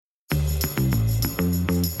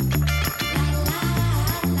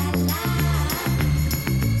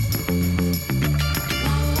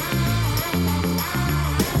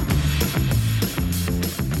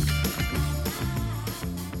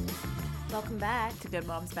back to Good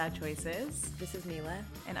Moms Bad Choices. This is Mila.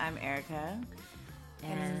 And I'm Erica.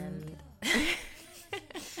 And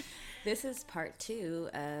this is part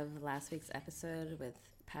 2 of last week's episode with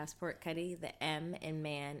Passport Cuddy. The M in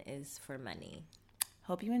man is for money.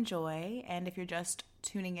 Hope you enjoy. And if you're just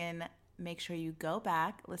tuning in, make sure you go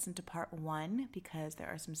back, listen to part 1, because there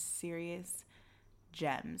are some serious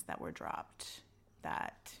gems that were dropped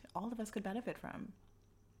that all of us could benefit from.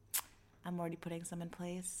 I'm already putting some in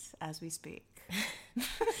place as we speak.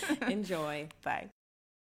 Enjoy. Bye.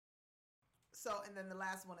 So, and then the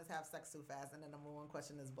last one is have sex too fast. And the number one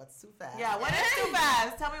question is, what's too fast? Yeah, what is too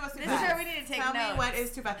fast? Tell me what's too This fast. is where we need to take Tell notes. me what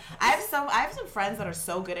is too fast. I have some friends that are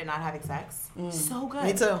so good at not having sex. So good.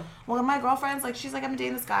 Me too. Well, my girlfriend's like, she's like, I've been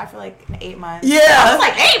dating this guy for like 8 months. Yeah. I was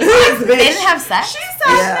like, 8 months? They didn't have sex? She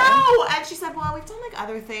said Yeah. no. And she said, well, we've done like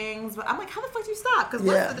other things. But I'm like, how the fuck do you stop? Because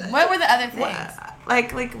Yeah. What were the other things?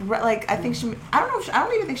 like I think she, I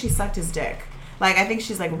don't even think she sucked his dick. Like, I think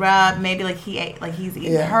she's like rubbed, maybe like he's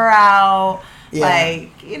eating Yeah. her out. Yeah.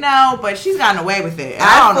 Like, you know, but she's gotten away with it.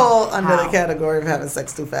 I don't know fall under the how. category of having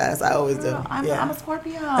sex too fast. I always do. I'm a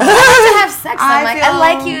Scorpio. To have sex. I'm like, I feel-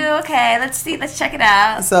 like you. Okay, let's check it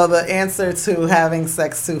out. So the answer to having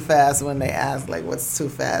sex too fast, when they ask like what's too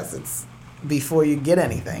fast, it's before you get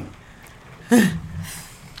anything.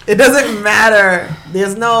 It doesn't matter.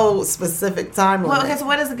 There's no specific time limit. Well, okay, so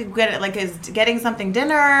what is it get? Like, is getting something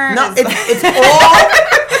dinner? No, Is- it's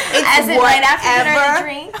all. It's As in right after dinner, whatever- the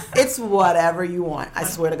drinks? It's whatever you want. I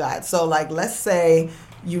swear to God. So like, let's say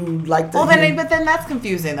you like to. Well, but then that's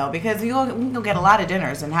confusing though, because we can go get a lot of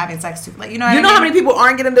dinners and having sex too. Like, you know, what You I know mean? how many people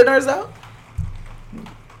aren't getting dinners though?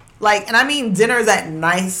 Like, and I mean dinners at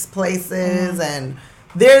nice places, and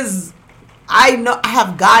I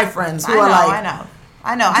have guy friends who are like,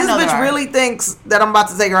 I know. this there bitch are. really thinks that I'm about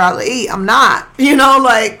to take her out to eat. I'm not. You know,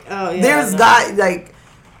 like, there's guys, like,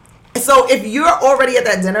 so if you're already at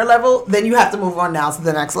that dinner level, then you have to move on now to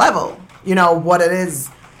the next level. You know, what it is.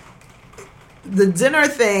 The dinner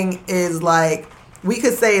thing is like, we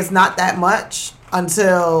could say it's not that much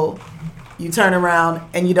until you turn around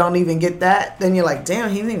and you don't even get that. Then you're like, damn,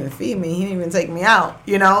 he didn't even feed me. He didn't even take me out.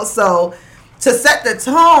 You know, so to set the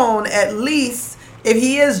tone, at least if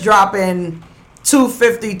he is dropping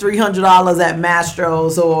 $250, $300 at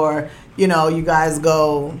Mastro's, or, you know, you guys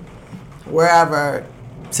go wherever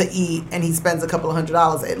to eat and he spends a couple of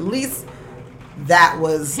 $100, at least that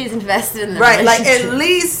was She's invested in the right. Like, relationship. at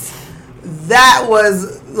least that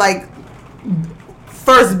was like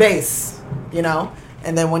first base, you know.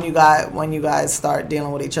 And then when you guys start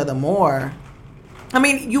dealing with each other more, I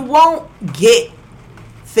mean, you won't get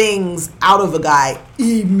things out of a guy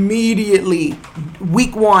immediately.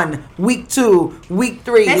 Week 1, week 2, week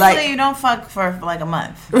 3. Basically, like, you don't fuck for like a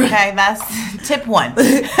month. Okay, that's tip 1.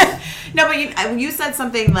 No, but you said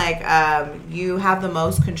something like you have the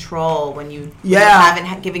most control when you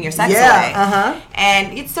haven't given your sex away.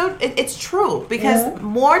 And it's true, because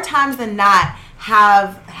more times than not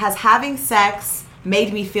has having sex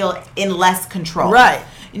made me feel in less control. Right.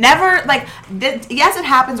 Never, like, yes, it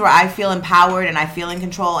happens where I feel empowered and I feel in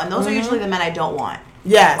control, and those are usually the men I don't want.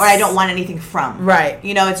 Yes. Or I don't want anything from. Right.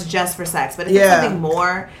 You know, it's just for sex. But if it's something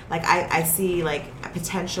more, like, I see, like, a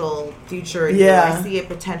potential future in you. I see a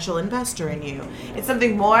potential investor in you. It's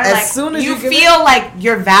something more, like, soon as you give feel like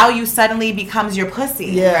your value suddenly becomes your pussy.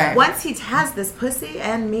 Yeah. Once he has this pussy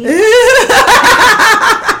and me,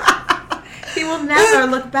 he will never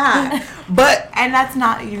look back. And that's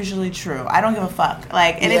not usually true. I don't give a fuck.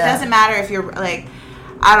 Like, and it doesn't matter if you're, like,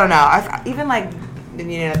 I don't know. Even, like,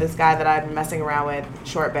 you know, this guy that I've been messing around with,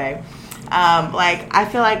 Short Bay, like, I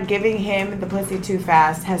feel like giving him the pussy too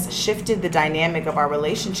fast has shifted the dynamic of our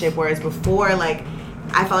relationship, whereas before, like,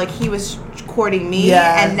 I felt like he was courting me,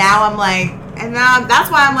 and now I'm like, and now that's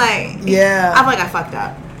why I'm like, I feel like I fucked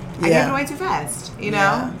up. I gave it away too fast, you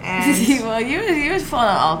know? And well, you was pulling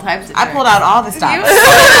out all types of I pulled out all the stops.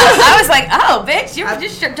 I was like, oh, bitch, you were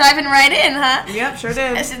just driving right in, huh? Yep, sure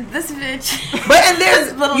did. I said, this bitch. But and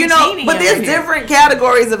there's Little you know, genie but there's over here. different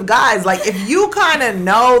categories of guys. Like, if you kind of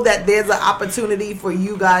know that there's an opportunity for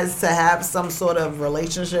you guys to have some sort of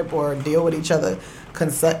relationship or deal with each other,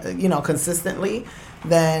 consistently,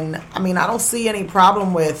 then I mean, I don't see any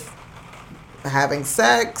problem with having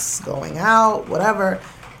sex, going out, whatever.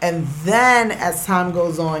 And then as time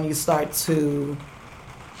goes on, you start to,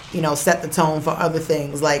 you know, set the tone for other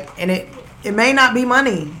things. Like, and it may not be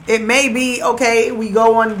money. It may be, okay, we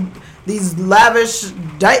go on these lavish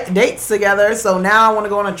dates together, so now I want to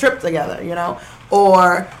go on a trip together, you know?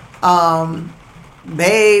 Or,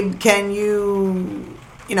 babe, can you,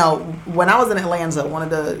 you know, when I was in Atlanta, one of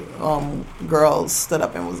the girls stood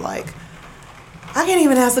up and was like, I can't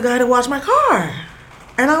even ask the guy to wash my car.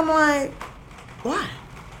 And I'm like, why?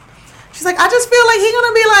 She's like, I just feel like he's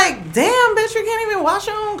gonna be like, damn, bitch, you can't even wash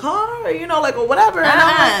your own car, or, you know, like, or whatever. And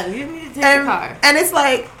I'm like, you need to take your car. And it's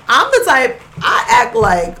like, I'm the type, I act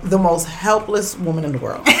like the most helpless woman in the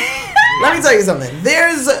world. Let me tell you something.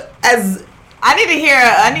 I need to hear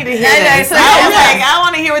this. So, I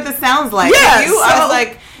want to hear what this sounds like. Yeah, I was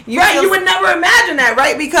like, you would never imagine that,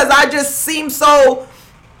 right? Because I just seem so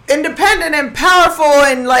independent and powerful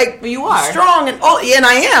and like you are strong and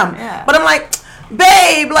I am. Yeah. But I'm like,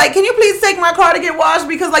 babe, like, can you please take my car to get washed?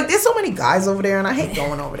 Because like, there's so many guys over there, and I hate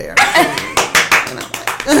going over there.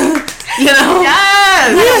 You know,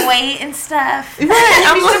 yes, weight and stuff. Right,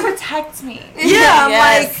 I'm like, protect me. Yeah, I'm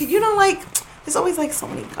like, you know, like, there's always like so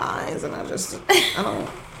many guys, and I don't.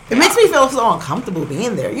 It makes me feel so uncomfortable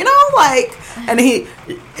being there, you know, like, and he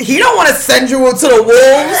don't want to send you to the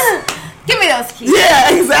wolves. Give me those keys.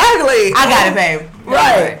 Yeah, exactly. I got it, babe.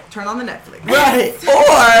 Right. Turn on the Netflix. Right.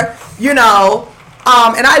 Or, you know,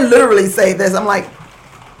 and I literally say this. I'm like,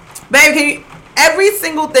 babe, can you, every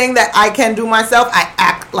single thing that I can do myself, I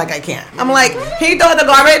act like I can. I'm like, can you throw out the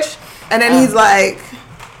garbage? And then he's like,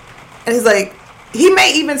 he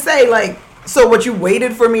may even say like, so what, you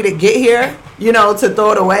waited for me to get here, you know, to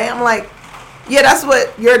throw it away? I'm like, yeah, that's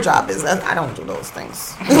what your job is. I don't do those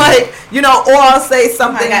things. Like, you know, or I'll say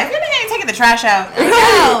something. If your nigga ain't taking the trash out,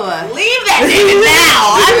 Right. leave that nigga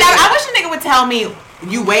now. I wish a nigga would tell me,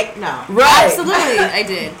 you wait. No. Right. Absolutely, I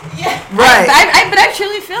did. Yeah. Right. But I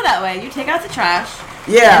truly feel that way. You take out the trash.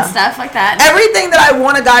 Yeah. And stuff like that. Everything that I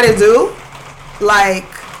want a guy to do, like,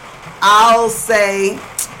 I'll say,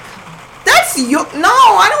 that's you. No,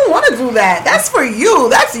 I don't want to do that. That's for you.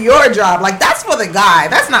 That's your job. Like, that's for the guy.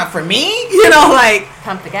 That's not for me. You know, like.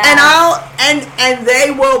 Pump the gas. And they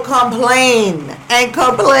will complain and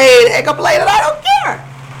complain that I don't care.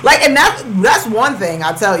 Like, and that's one thing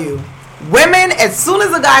I'll tell you. Women, as soon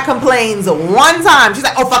as a guy complains one time, she's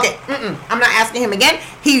like, "Oh fuck it, I'm not asking him again."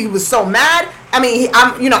 He was so mad. I mean,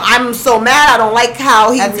 I'm so mad. I don't like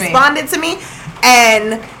how he responded to me,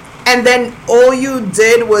 and then all you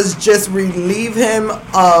did was just relieve him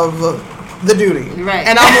of the duty. Right.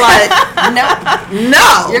 And I'm like,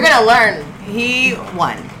 no. You're gonna learn. He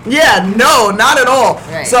won. Yeah, no, not at all.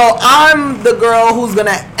 Right. So I'm the girl who's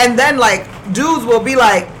gonna, and then like dudes will be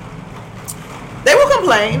like, they will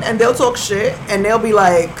complain and they'll talk shit and they'll be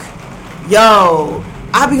like, yo,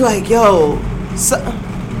 I'll be like, yo, It's girl.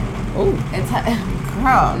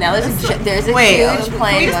 now there's a huge Can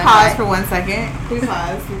plane. we just pause for 1 second? Please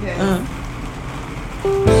pause.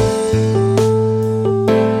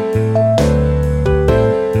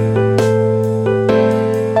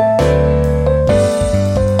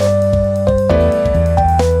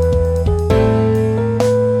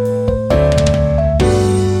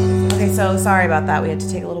 Because sorry about that. We had to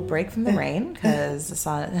take a little break from the rain because the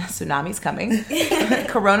tsunami's coming.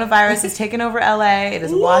 Coronavirus has taken over LA. It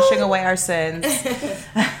is washing away our sins.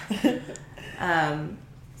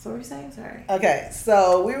 So what were you saying? Sorry. okay,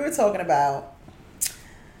 so we were talking about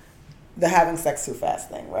the having sex too fast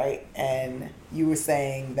thing, right? And you were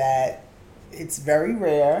saying that it's very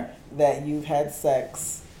rare that you've had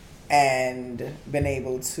sex and been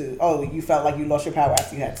able to, you felt like you lost your power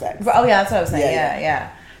after you had sex. Oh yeah, that's what I was saying.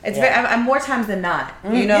 Yeah. It's Yeah. very, I'm more times than not.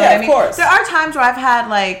 You know yeah, what I mean? of course. There are times where I've had,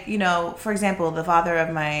 like, you know, for example, the father of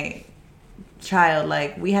my child,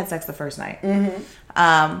 like, we had sex the first night.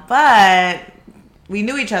 But we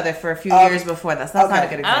knew each other for a few years before that. So that's not a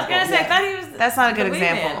good example. I was gonna say, I thought he was. That's not a good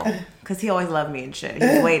example. Because he always loved me and shit.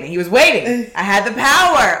 He was waiting. I had the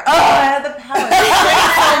power. I had the power. I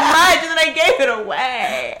so much, and then I gave it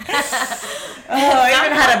away. I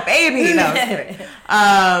even had a baby. No, I was kidding.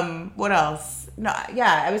 What else? No,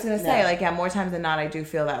 yeah, I was gonna say, like, yeah, more times than not, I do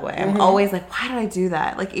feel that way. I'm always like, why did I do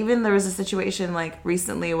that? Like, even there was a situation, like,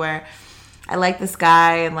 recently where I liked this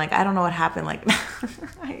guy, and, like, I don't know what happened. Like,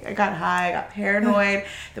 I got high, I got paranoid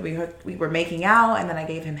that we were making out, and then I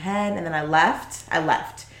gave him head, and then I left.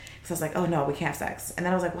 So I was like, oh no, we can't have sex. And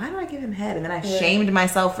then I was like, why did I give him head? And then I shamed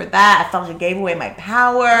myself for that. I felt like I gave away my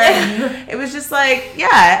power. It was just like,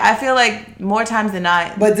 yeah, I feel like more times than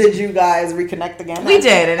not. But did you guys reconnect again? We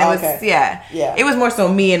did, and it was it was more so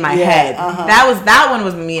me in my head. That one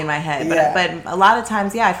was me in my head. But a lot of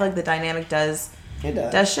times, I feel like the dynamic does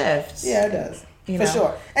shift. Yeah, it does. You for know?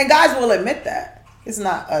 sure. And guys will admit that. It's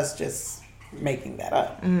not us just making that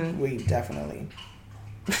up. We definitely.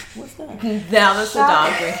 What's that? Now that's the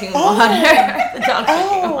dog drinking water. The dog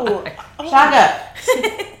drinking water. Shaka.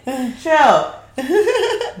 Chill.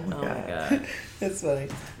 Oh my god. That's funny.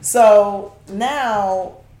 So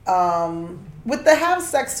now, with the have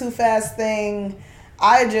sex too fast thing,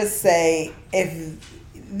 I just say, if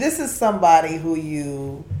this is somebody who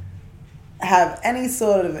you have any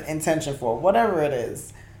sort of intention for, whatever it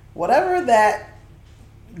is, whatever that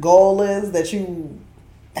goal is that you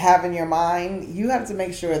have in your mind, you have to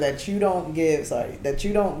make sure that you don't give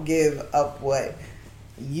up what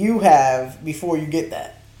you have before you get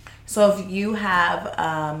that. So if you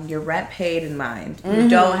have your rent paid in mind, you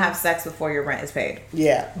don't have sex before your rent is paid.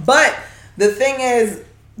 Yeah. But the thing is,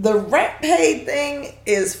 the rent paid thing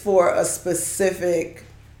is for a specific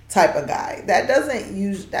type of guy.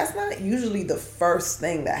 That's not usually the first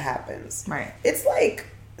thing that happens. Right. It's like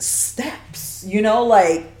steps,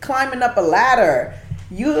 like climbing up a ladder.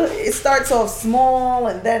 It starts off small,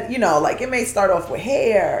 and then, like, it may start off with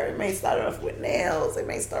hair, it may start off with nails, it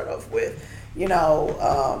may start off with,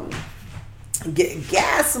 get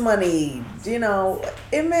gas money,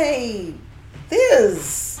 it may,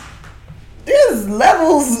 there's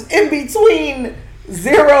levels in between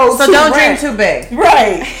zero so to don't rent. dream too big.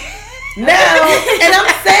 Right. Now, and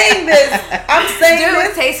I'm saying this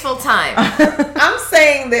with tasteful time. I'm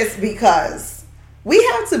saying this because we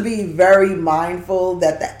have to be very mindful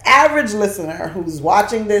that the average listener who's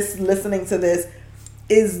watching this, listening to this,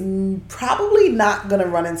 is probably not going to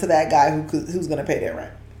run into that guy who's going to pay their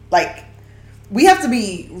rent. Like, we have to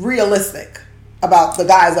be realistic about the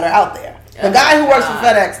guys that are out there. The guy who works for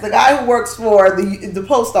FedEx, the guy who works for the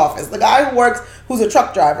post office, the guy who's a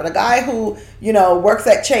truck driver, the guy who, works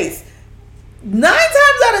at Chase. 9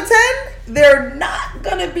 times out of 10, they're not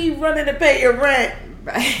going to be running to pay your rent.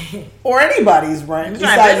 Right. Or anybody's rent. They're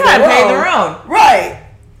trying to pay their own. Right.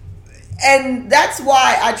 And that's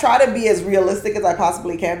why I try to be as realistic as I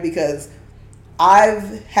possibly can, because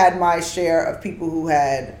I've had my share of people who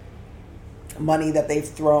had money that they've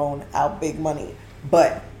thrown out, big money.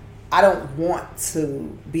 But I don't want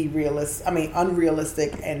to be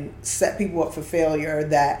unrealistic and set people up for failure.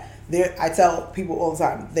 I tell people all the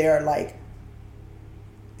time, they're like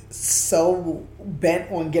so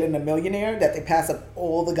bent on getting a millionaire that they pass up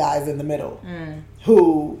all the guys in the middle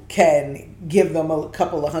who can give them a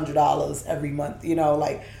couple of $100 every month.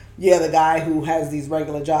 The guy who has these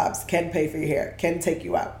regular jobs can pay for your hair, can take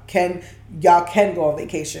you out, y'all can go on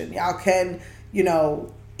vacation, y'all can,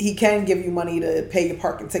 he can give you money to pay your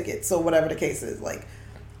parking tickets, or whatever the case is. Like,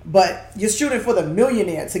 but you're shooting for the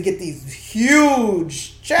millionaire to get these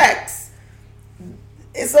huge checks.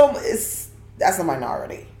 That's a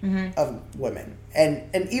minority of women,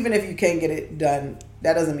 and even if you can get it done,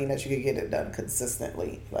 that doesn't mean that you can get it done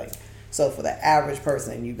consistently. Like, so for the average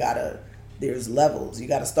person, there's levels. You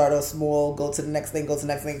gotta start off small, go to the next thing,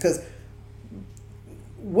 because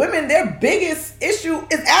women, their biggest issue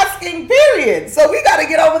is asking, period. So we got to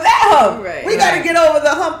get over that hump. Right, we got to get over the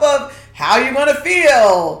hump of how you're going to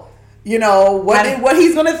feel, what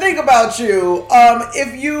he's going to think about you.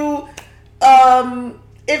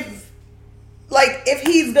 If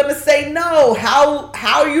he's going to say no, how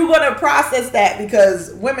are you going to process that?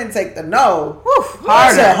 Because women take the no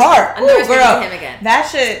hard at heart. I'm never speaking to him again. That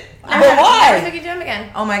shit. But why? I'm never speaking to him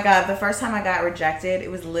again. Oh my god! The first time I got rejected,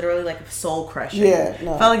 it was literally like soul crushing. Yeah,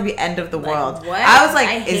 no. Felt like the end of the world. What? I was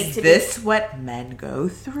like, "Is this what men go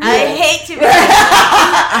through?" I hate to be.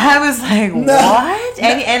 I was like, No. "What?"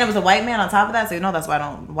 And it was a white man on top of that, so that's why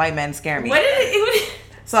white men scare me. What did it?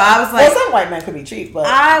 So I was like, well, some white men could be cheap, but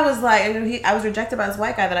I was like, I was rejected by this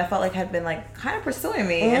white guy that I felt like had been like kind of pursuing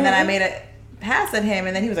me, and then I made a pass at him,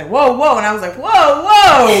 and then he was like, "Whoa, whoa," and I was like, "Whoa,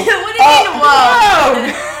 whoa." What do you mean,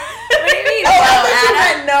 whoa? What do you mean, I thought you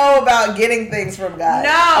didn't know about getting things from guys.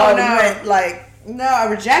 No. You meant No, a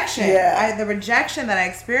rejection. Yeah. The rejection that I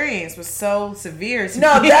experienced was so severe to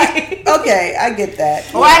no, me. okay, I get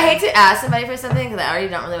that. Well, I hate to ask somebody for something because I already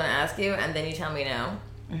don't really want to ask you, and then you tell me no.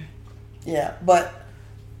 Yeah, but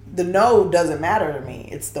the no doesn't matter to me.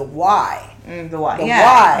 It's the why. The why. The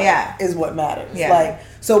why is what matters. Yeah. Like,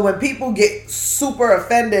 so when people get super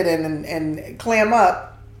offended and clam up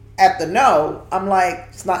at the no, I'm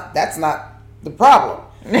like, that's not the problem.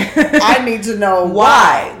 I need to know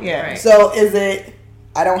why. Yeah. Right. So is it,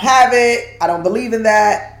 I don't have it, I don't believe in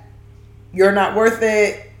that, you're not worth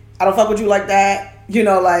it, I don't fuck with you like that,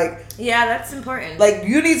 Yeah, that's important. like,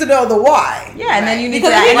 you need to know the why. Yeah, and then you need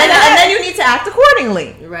Because to if you and want then you need to act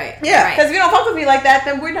accordingly. right. Yeah, right. Because if you don't fuck with me like that,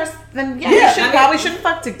 then we're just Yeah. probably shouldn't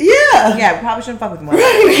fuck together. Yeah. Yeah, we probably shouldn't fuck with more.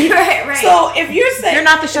 right. So if you're saying You're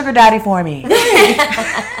not the sugar daddy for me.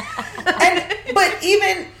 but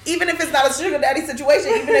even if it's not a sugar daddy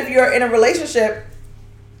situation, even if you're in a relationship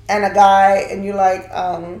and a guy and you're like,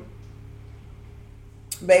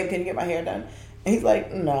 babe, can you get my hair done? And he's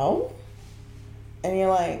like, no. And you're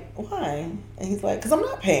like, why? And he's like, because I'm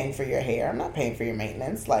not paying for your hair. I'm not paying for your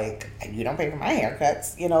maintenance. Like, you don't pay for my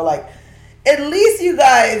haircuts. You know, like, at least you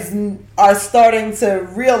guys are starting to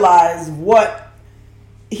realize what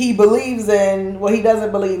he believes in, what he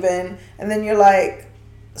doesn't believe in. And then you're like,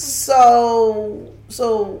 so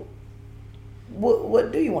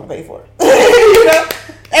what do you want to pay for? You know?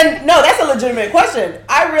 And no, that's a legitimate question.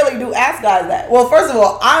 I really do ask guys that. Well, first of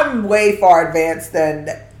all, I'm way far advanced than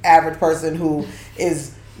the average person who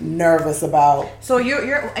is nervous about. So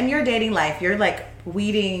you're in your dating life, you're like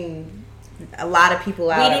weeding a lot of people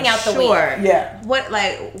out. Weeding out the weed. Yeah. What,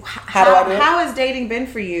 like, how has dating been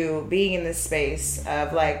for you, being in this space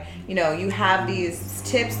of, like, you know, you have these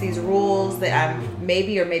tips, these rules that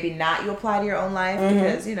maybe or maybe not you apply to your own life,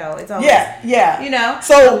 because, you know, it's always, you know.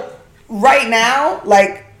 So right now,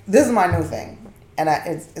 like, this is my new thing, and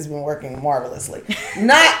it's been working marvelously.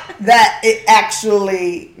 Not that it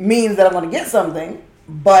actually means that I'm going to get something,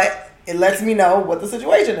 but it lets me know what the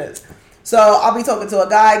situation is. So I'll be talking to a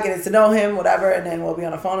guy, getting to know him, whatever, and then we'll be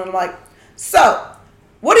on the phone, and I'm like, so,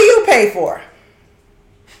 what do you pay for?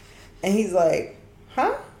 And he's like,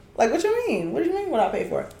 huh? Like, what you mean? What do you mean what I pay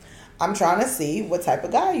for? I'm trying to see what type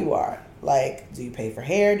of guy you are. Like, do you pay for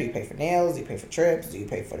hair? Do you pay for nails? Do you pay for trips? Do you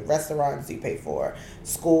pay for the restaurants? Do you pay for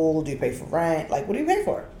school? Do you pay for rent? Like, what do you pay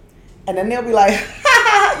for? And then they'll be like,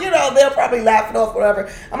 you know, they'll probably laugh it off,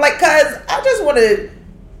 whatever. I'm like, cuz I just want to,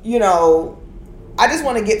 you know, I just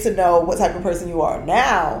want to get to know what type of person you are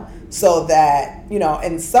now, so that, you know,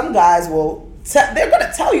 and some guys will, they're going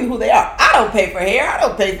to tell you who they are. I don't pay for hair. I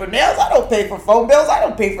don't pay for nails. I don't pay for phone bills. I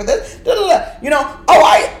don't pay for this. You know,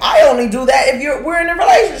 oh, I only do that if we're in a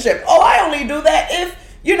relationship. Oh, I only do that if,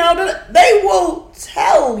 you know, they will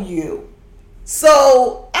tell you.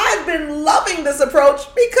 So I've been loving this approach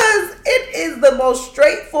because it is the most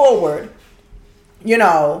straightforward, you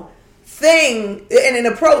know, thing and an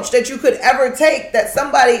approach that you could ever take, that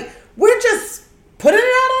somebody, we're just putting it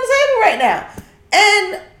out on the table right now.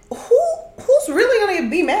 And who's really going to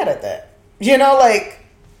be mad at that? You know, like,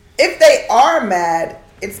 if they are mad,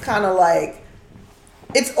 it's kind of like,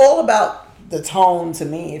 it's all about the tone to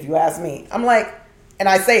me, if you ask me. I'm like, and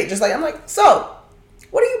I say it just like, I'm like, so,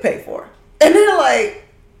 what do you pay for? And they're like,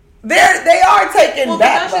 they are taken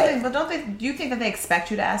back. Do you think that they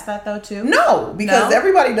expect you to ask that though too? No, because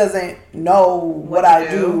everybody doesn't know what I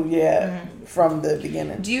do. From the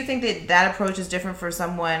beginning. Do you think that approach is different for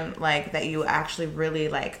someone, like, that you actually really,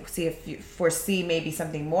 like, see if you foresee maybe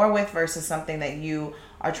something more with, versus something that you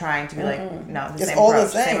are trying to be like, no, it's all the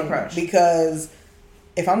same approach? Because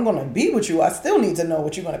if I'm going to be with you, I still need to know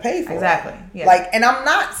what you're going to pay for. Exactly. Yeah. Like, and I'm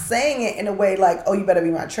not saying it in a way like, oh, you better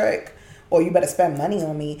be my trick, or you better spend money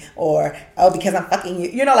on me, or, oh, because I'm fucking you.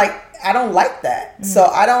 You know, like, I don't like that. Mm-hmm. So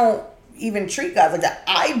I don't even treat guys like that.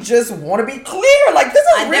 I just want to be clear. Like, this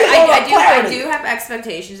is really all about clarity. I do have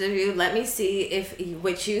expectations of you. Let me see if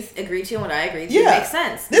what you agree to and what I agree to makes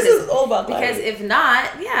sense. This is all about clarity. Because if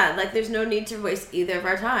not, like, there's no need to waste either of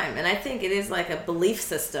our time. And I think it is like a belief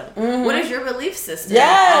system. Mm-hmm. What is your belief system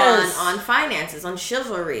on finances, on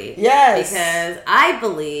chivalry? Yes. Because I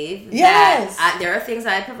believe that there are things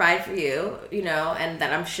I provide for you, you know, and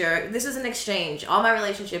that I'm sure this is an exchange. All my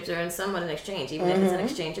relationships are in somewhat an exchange, even if it's an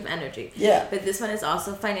exchange of energy. Yeah. But this one is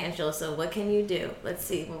also financial. So what can you do? Let's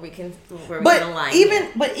see where we can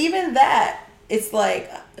align. But even that, it's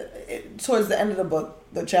like, towards the end of the book,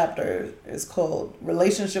 the chapter is called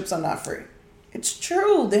 "Relationships Are Not Free." It's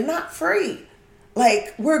true. They're not free.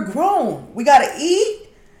 Like, we're grown. We got to eat.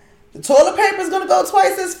 The toilet paper is going to go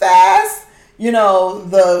twice as fast. You know,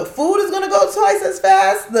 the food is going to go twice as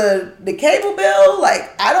fast. The cable bill,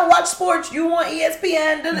 like, I don't watch sports. You want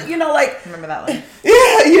ESPN. You know, like. Remember that one.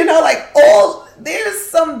 Yeah, you know, like, there's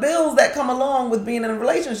some bills that come along with being in a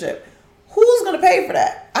relationship. Who's going to pay for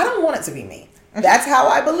that? I don't want it to be me. That's how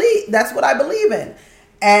I believe. That's what I believe in.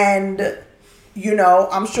 And, you know,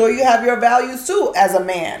 I'm sure you have your values too as a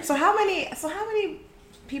man. So how many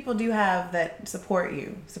people do you have that support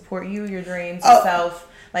you, your dreams, yourself?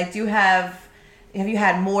 Like, have you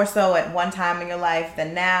had more so at one time in your life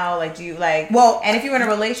than now? Like, do you and if you're in a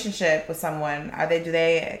relationship with someone, do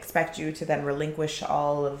they expect you to then relinquish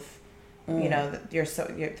all of, you know,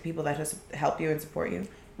 the people that just help you and support you?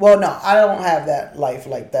 Well, no, I don't have that life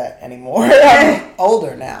like that anymore. I'm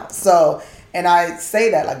older now. So, and I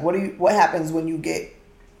say that, like, what happens when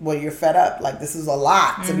you're fed up? Like, this is a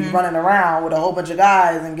lot to be running around with a whole bunch of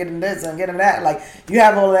guys and getting this and getting that. Like, you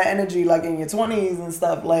have all that energy, like, in your 20s and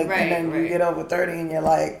stuff, like, and then you get over 30 and you're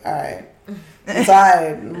like, all right, I'm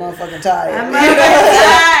tired. I'm motherfucking tired.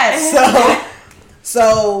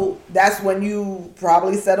 So that's when you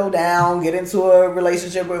probably settle down, get into a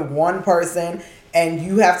relationship with one person, And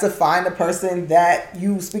you have to find a person that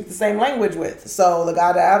you speak the same language with. So the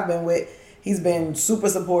guy that I've been with, he's been super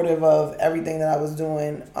supportive of everything that I was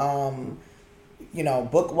doing,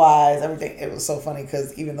 book-wise, everything. It was so funny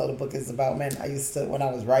because even though the book is about men, I used to, when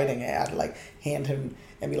I was writing it, I'd like hand him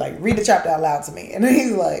and be like, read the chapter out loud to me. And then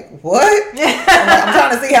he's like, what? I'm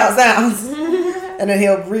trying to see how it sounds. And then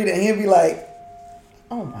he'll read it and he'll be like,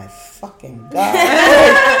 oh my fucking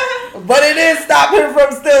God. But it didn't stop him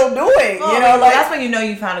from still doing, that's when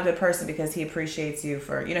you found a good person because he appreciates you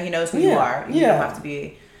for, he knows who you are. You don't have to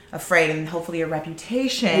be afraid, and hopefully your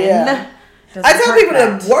reputation. Yeah. I tell people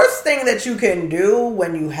the worst thing that you can do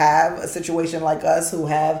when you have a situation like us who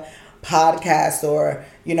have podcasts or,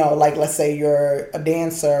 like let's say you're a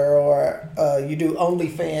dancer or you do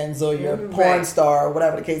OnlyFans or you're a porn star or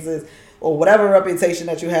whatever the case is, or whatever reputation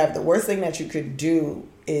that you have, the worst thing that you could do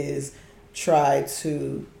is try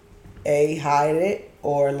to hide it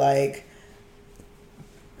or like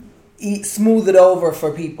smooth it over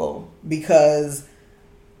for people, because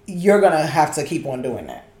you're gonna have to keep on doing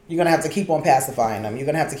that. You're gonna have to keep on pacifying them. You're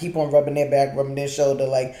gonna have to keep on rubbing their back, rubbing their shoulder.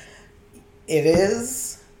 Like, it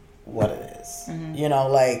is what it is.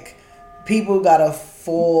 Like, people gotta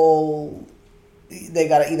they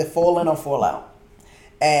gotta either fall in or fall out,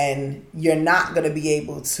 and you're not gonna be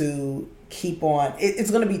able to keep on. It's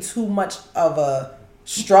gonna be too much of a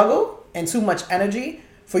struggle and too much energy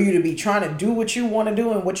for you to be trying to do what you want to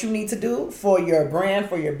do and what you need to do for your brand,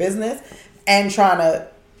 for your business, and trying to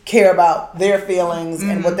care about their feelings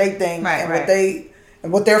and what they think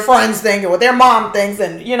what their friends think and what their mom thinks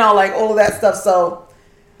and like all of that stuff. So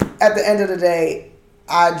at the end of the day,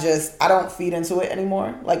 I don't feed into it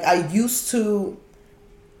anymore. Like I used to.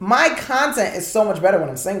 My content is so much better when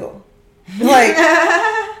I'm single. Like,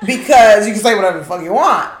 because you can say whatever the fuck you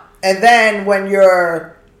want. And then when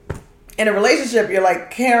you're in a relationship, you're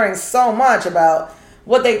like caring so much about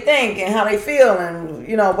what they think and how they feel and,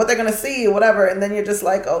 what they're going to see or whatever. And then you're just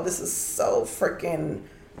like, oh, this is so freaking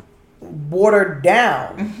watered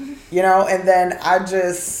down, And then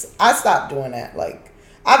I stopped doing that. Like,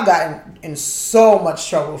 I've gotten in so much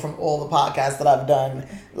trouble from all the podcasts that I've done.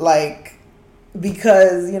 Like,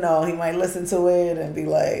 because, he might listen to it and be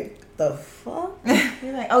like, the fuck?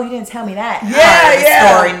 You're like, oh, you didn't tell me that.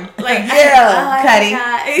 Yeah. Story. Like, Cuddy.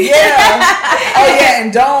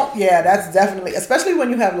 And that's definitely, especially when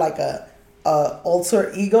you have like a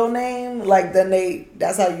alter ego name, like then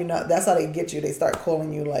that's how they get you. They start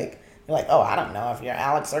calling you like, you're like, oh, I don't know if you're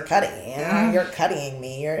Alex or Cuddy. You're cuttying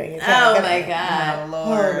me. You're oh my God. Oh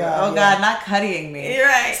Lord. Oh God, not cuttying me. You're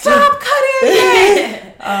right. Stop cutting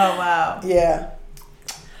me. Oh wow. Yeah.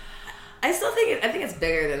 I think it's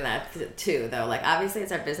bigger than that too, though. Like, obviously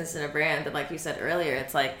it's our business and a brand, but like you said earlier,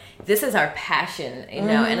 it's like, this is our passion, and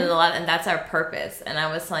that's our purpose. And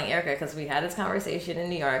I was telling Erica, because we had this conversation in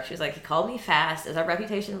New York, she was like, he called me fast, is our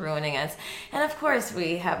reputation ruining us? And of course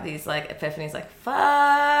we have these like epiphanies, like,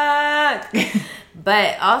 fuck.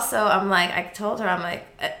 But also I'm like, I told her, I'm like,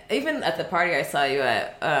 even at the party I saw you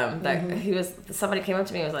at, somebody came up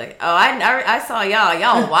to me and was like, oh, I saw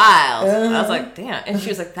y'all wild. I was like, damn. And she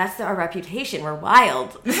was like, that's our reputation, we're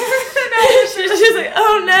wild. She's like,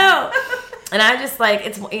 oh no. And I just like,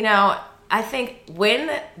 it's, I think when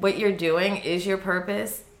what you're doing is your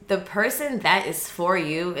purpose, the person that is for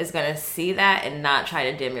you is going to see that and not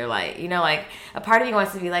try to dim your light. Like, a part of you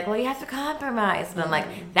wants to be like, well, you have to compromise. But I'm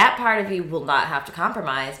like, that part of you will not have to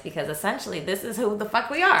compromise, because essentially this is who the fuck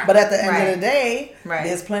we are. But at the end of the day,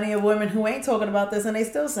 there's plenty of women who ain't talking about this and they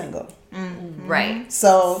still single. Mm-hmm. Right.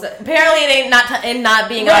 So apparently it ain't not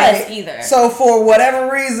being honest either. So for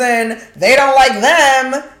whatever reason, they don't like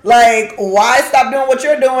them. Like, why stop doing what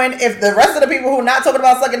you're doing if the rest of the people who are not talking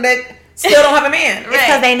about sucking dick still don't have a man? It's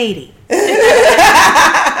because they needy. Like,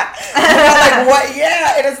 what?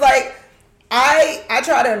 Yeah. And it's like, I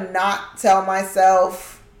try to not tell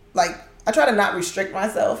myself, like, I try to not restrict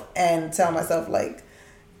myself and tell myself, like,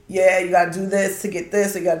 yeah, you got to do this to get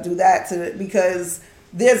this, or you got to do that because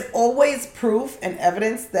there's always proof and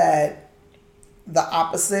evidence that the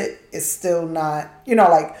opposite is still not,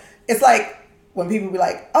 like, it's like when people be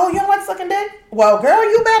like, oh, you don't like sucking dick? Well, girl,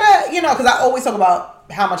 you better, because I always talk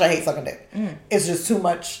about how much I hate sucking dick. It's just too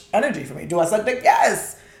much energy for me. Do I suck dick?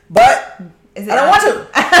 Yes. But I don't want to.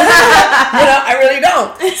 I really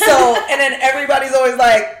don't. So, and then everybody's always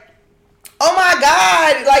like, oh my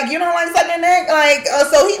God, like, you don't like sucking dick? Like,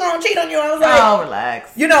 so he gonna cheat on you? I was like, oh,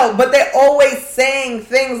 relax. But they're always saying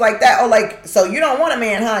things like that. Or like, so you don't want a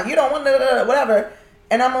man, huh? You don't want whatever.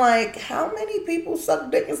 And I'm like, how many people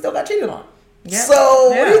suck dick and still got cheated on? Yep. So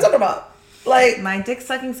what are you talking about? Like, my dick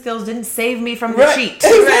sucking skills didn't save me from the cheat.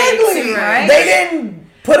 Exactly. Right? They didn't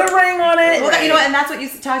Put a ring on it. Well, you know, and that's what you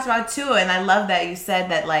talked about too. And I love that you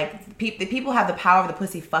said that like the people have the power of the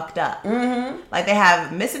pussy fucked up. Mm-hmm. Like they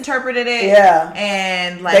have misinterpreted it. Yeah.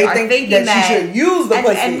 And like are thinking that she should use the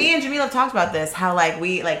pussy. And me and Jamila have talked about this. How like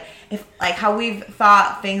we like if like how we've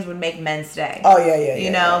thought things would make men stay. Oh yeah.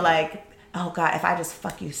 You know, like. Oh God! If I just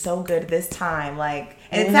fuck you so good this time, like,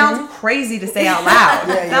 and it sounds crazy to say out loud.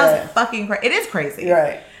 It sounds fucking crazy. It is crazy,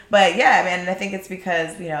 right? But yeah, I mean, I think it's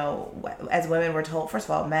because you know, as women, we're told. First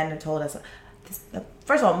of all, men have told us.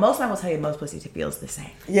 First of all, most men will tell you most pussy feels the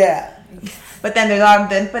same. Yeah. But then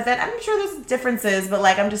but then I'm sure there's differences. But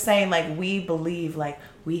like, I'm just saying, like, we believe like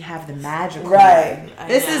we have the magic. Right.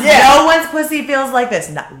 This is no one's pussy feels like this.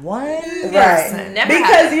 Not one. Right.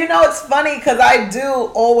 Because you know it's funny because I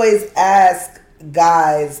do always ask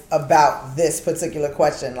guys about this particular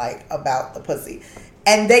question, like about the pussy,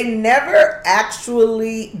 and they never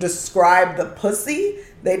actually describe the pussy.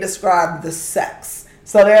 They describe the sex.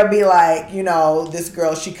 So they'll be like, you know, this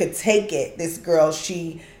girl, she could take it. This girl,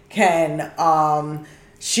 she can,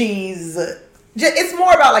 it's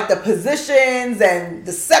more about like the positions and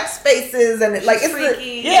the sex spaces and like it's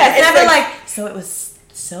freaky. It's never like so it was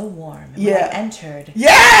so warm. And when I entered.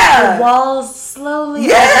 Yeah. The walls slowly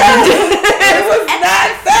opened. It was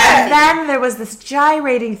not that. And then there was this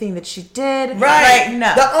gyrating thing that she did. Right. Like,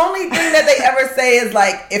 no. The only thing that they ever say is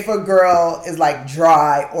like if a girl is like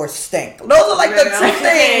dry or stink. Those are like the two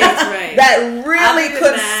things that really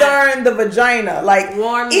concern the vagina. Like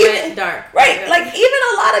warm, wet, dark. Right. Like even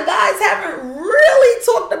a lot of guys haven't really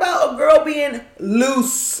talked about a girl being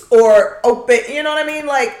loose or open. You know what I mean?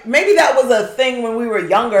 Like maybe that was a thing when we were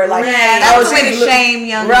younger. Like that was a way to shame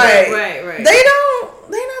young right.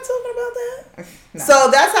 They're not talking about that. No.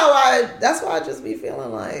 So that's why I just be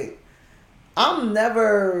feeling like I'm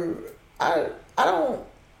never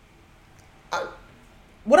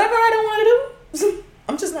whatever I don't want to do,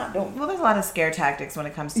 I'm just not doing. Well, there's a lot of scare tactics when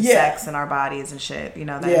it comes to sex and our bodies and shit, you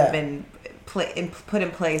know, that have been put in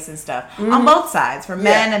place and stuff on both sides for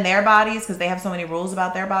men and their bodies because they have so many rules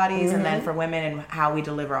about their bodies, and then for women and how we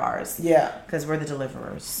deliver ours. Yeah, because we're the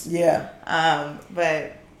deliverers. Yeah.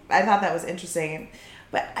 But I thought that was interesting.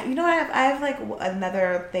 But you know what? I have like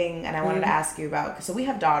another thing, and I wanted to ask you about. So we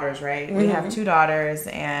have daughters, right? We have 2 daughters,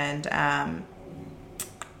 and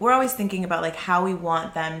we're always thinking about like how we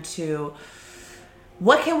want them to.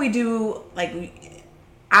 What can we do? Like,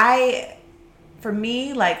 for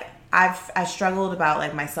me, like I struggled about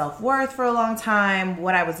like my self-worth for a long time,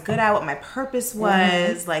 what I was good at, what my purpose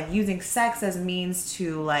was, like using sex as means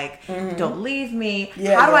to like don't leave me.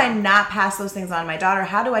 How do I not pass those things on to my daughter?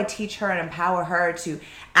 How do I teach her and empower her to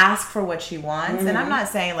ask for what she wants? And I'm not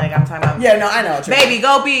saying like I'm talking about I know what you're baby,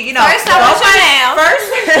 go be, you know, first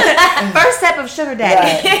step of sugar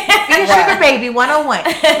daddy. Be a sugar baby 101.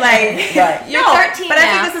 Like you're 13 but now.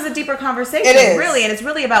 I think this is a deeper conversation, really, and it's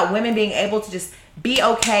really about women being able to just be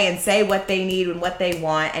okay and say what they need and what they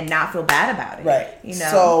want and not feel bad about it. Right. You know.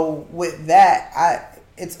 So with that,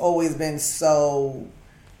 it's always been so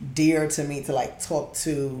dear to me to like talk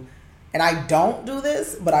to, and I don't do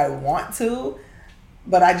this, but I want to,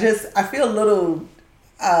 but I feel a little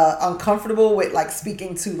uncomfortable with like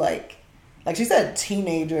speaking to like she said,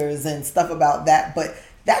 teenagers and stuff about that, but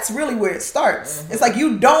that's really where it starts. It's like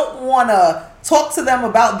you don't want to talk to them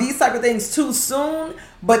about these type of things too soon,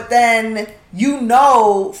 but then you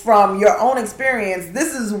know from your own experience,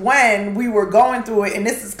 this is when we were going through it, and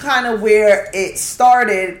this is kind of where it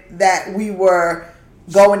started that we were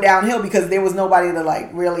going downhill because there was nobody to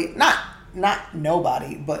like really, not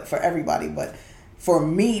nobody, but for everybody, but for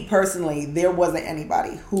me personally, there wasn't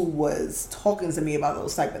anybody who was talking to me about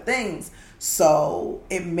those type of things. So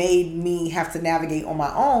it made me have to navigate on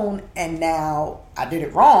my own, and now I did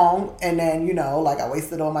it wrong, and then, you know, like I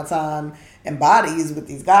wasted all my time and bodies with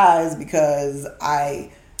these guys because I,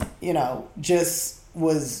 you know, just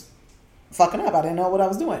was fucking up. I didn't know what I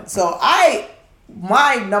was doing. So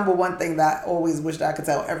my number one thing that I always wished I could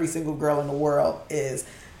tell every single girl in the world is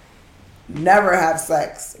never have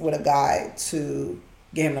sex with a guy to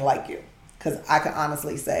get him to like you. Because I can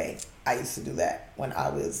honestly say I used to do that when I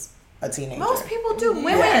was a teenager. Most people do.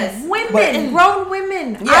 Women, grown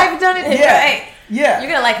women. Yeah. I've done it. Yeah. Right. Yeah. You're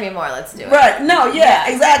going to like me more. Let's do it. Right. No, yeah,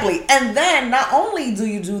 exactly. And then not only do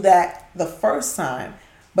you do that the first time,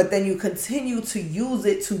 but then you continue to use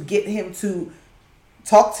it to get him to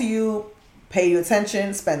talk to you, pay you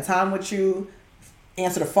attention, spend time with you,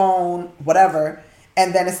 answer the phone, whatever.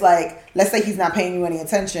 And then it's like, let's say he's not paying you any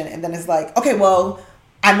attention. And then it's like, okay, well,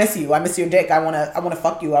 I miss you. I miss your dick. I wanna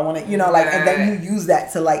fuck you. I wanna, you know, like, and then you use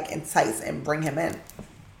that to like entice and bring him in.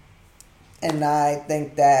 And I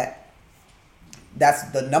think that that's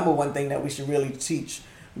the number one thing that we should really teach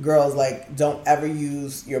girls, like, don't ever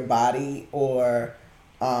use your body or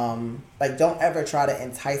like, don't ever try to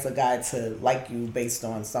entice a guy to like you based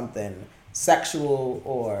on something sexual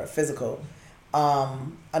or physical.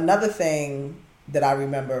 Another thing that I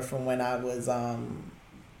remember from when I was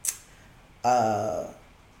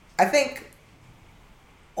I think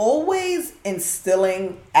always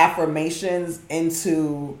instilling affirmations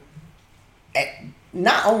into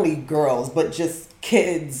not only girls but just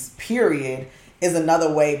kids, period, is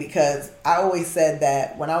another way, because I always said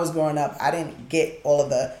that when I was growing up, I didn't get all of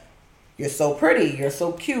the "you're so pretty, you're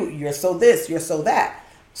so cute, you're so this, you're so that."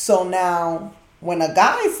 So now when a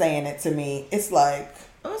guy's saying it to me, it's like,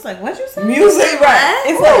 I was like, what'd you say? Music, right?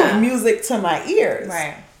 It's like music to my ears,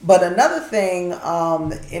 right? But another thing,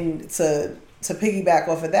 to piggyback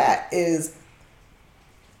off of that, is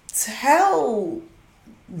tell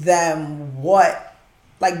them what,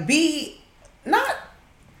 like, be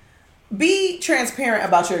transparent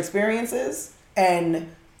about your experiences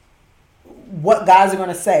and what guys are going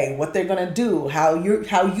to say, what they're going to do, how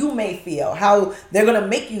you may feel, how they're going to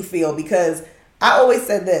make you feel. Because I always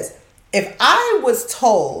said this: if I was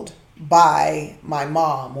told by my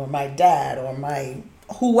mom or my dad or my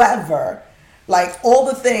whoever, like, all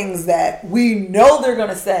the things that we know they're going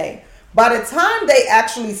to say, by the time they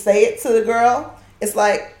actually say it to the girl, it's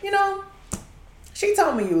like, she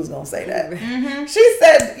told me you was going to say that. Mm-hmm. She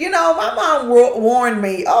said, my mom warned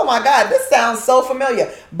me. Oh my God, this sounds so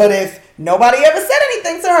familiar. But if nobody ever said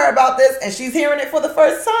anything to her about this and she's hearing it for the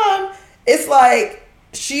first time, it's like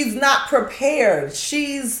she's not prepared.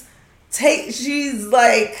 She's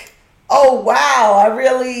like, oh wow,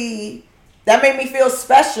 that made me feel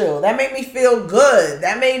special. That made me feel good.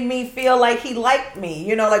 That made me feel like he liked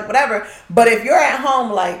me, like whatever. But if you're at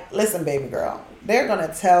home, like, listen, baby girl, they're going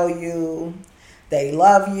to tell you they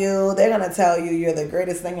love you. They're going to tell you you're the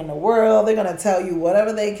greatest thing in the world. They're going to tell you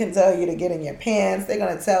whatever they can tell you to get in your pants. They're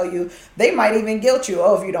going to tell you, they might even guilt you.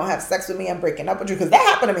 Oh, if you don't have sex with me, I'm breaking up with you. Because that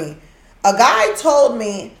happened to me. A guy told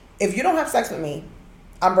me, if you don't have sex with me,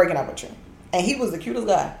 I'm breaking up with you. And he was the cutest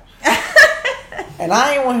guy. And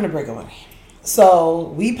I didn't want him to break up with me. So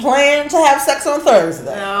we planned to have sex on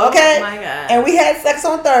Thursday. Oh, okay? My God. And we had sex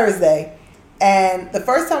on Thursday. And the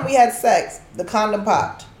first time we had sex, the condom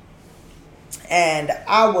popped. And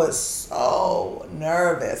I was so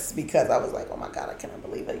nervous because I was like, oh my God, I cannot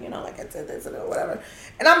believe it. Like I said this and whatever.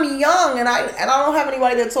 And I'm young and I don't have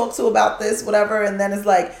anybody to talk to about this, whatever. And then it's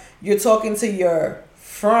like you're talking to your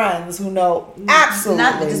friends who know absolutely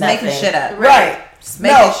nothing. Just nothing. Making shit up. Right. Just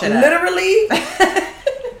making shit up. Literally,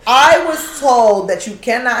 I was told that you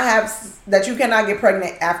cannot get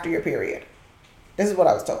pregnant after your period. This is what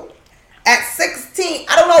I was told. At 16,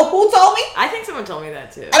 I don't know who told me. I think someone told me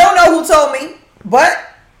that too. I don't know who told me, but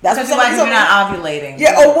that's what somebody told me. You're not ovulating.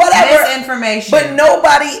 Yeah, or whatever. Misinformation. But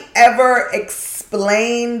nobody ever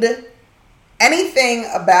explained anything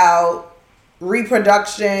about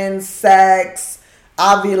reproduction, sex,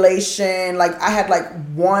 ovulation. Like, I had like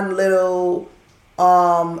one little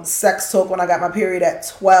sex talk when I got my period at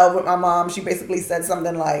 12 with my mom. She basically said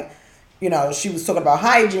something like, she was talking about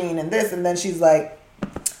hygiene and this, and then she's like,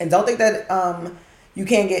 and don't think that you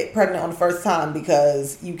can't get pregnant on the first time,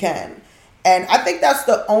 because you can. And I think that's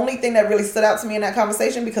the only thing that really stood out to me in that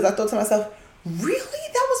conversation, because I thought to myself, really?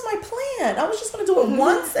 That was my plan. I was just going to do it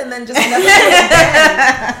once and then just never do it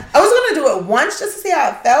again. I was going to do it once just to see how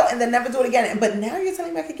it felt and then never do it again. But now you're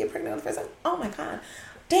telling me I could get pregnant on the first time? Oh my God.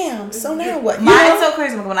 Damn, so now what? Mine's so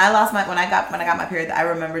crazy. When I got my period, I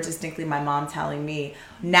remember distinctly my mom telling me,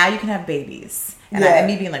 now you can have babies. And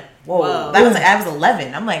me being like, whoa. That was like, I was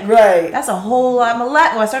 11. I'm like, right. That's a whole lot. I'm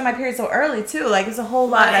 11. Well, I started my period so early too. Like, it's a whole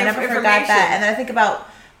lot. And I never forgot that. And then I think about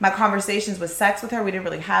my conversations with sex with her. We didn't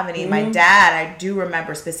really have any. Mm-hmm. My dad, I do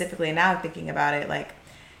remember specifically, and now I'm thinking about it, like,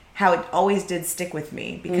 how it always did stick with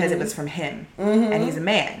me because it was from him. Mm-hmm. And he's a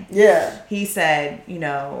man. Yeah. He said,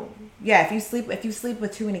 if you sleep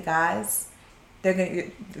with too many guys, they're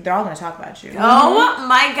all gonna talk about you. Oh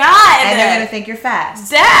my God! And they're gonna think you're fast.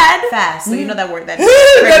 Dad, fast. So you know that word that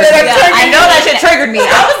triggered me. I know that shit triggered me.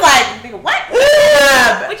 I was like, what?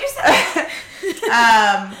 What'd you say?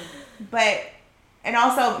 But and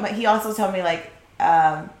also he also told me, like,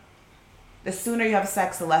 the sooner you have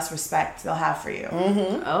sex, the less respect they'll have for you.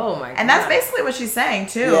 Mm-hmm. Oh my God! And that's basically what she's saying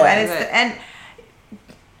too.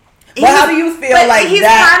 Yeah, but how do you feel like he's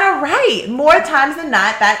that? Kind of right. More times than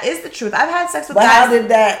not, that is the truth. I've had sex with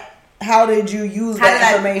guys. How did you use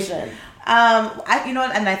that information? You know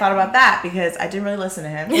what? And I thought about that because I didn't really listen to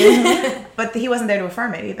him, but he wasn't there to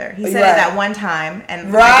affirm it either. He said it that one time, and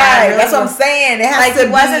really that's what I'm saying. It has he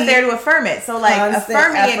wasn't there to affirm it. So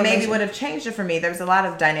affirming it maybe would have changed it for me. There was a lot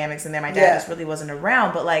of dynamics in there. My dad just really wasn't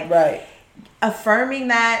around, but affirming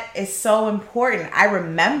that is so important. I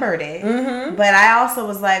remembered it, but I also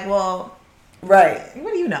was like, well. Right.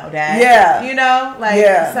 What do you know, Dad? Yeah. You know,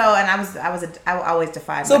 so, and I always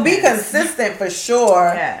defied. So be consistent for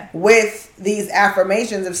sure with these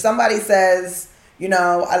affirmations. If somebody says, you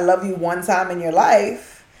know, I love you one time in your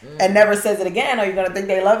life and never says it again, are you going to think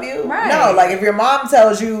they love you? Right. No. Like if your mom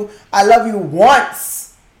tells you, I love you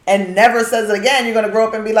once and never says it again, you're going to grow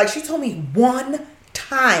up and be like, she told me one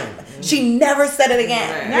time. She never said it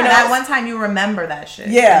again. Right. You know? That one time you remember that shit.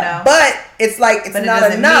 Yeah. You know? But it's like it's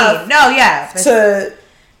not enough. To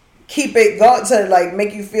keep it going, to like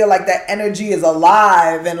make you feel like that energy is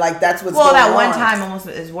alive and like that's what's going on. Well, that one time almost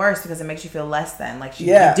is worse because it makes you feel less than. Like you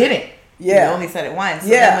did it. Yeah. You only said it once. So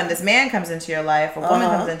then when this man comes into your life, a woman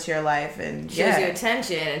comes into your life and shows you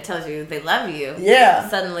attention and tells you they love you. Yeah.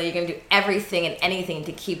 Suddenly you're gonna do everything and anything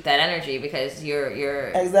to keep that energy because you're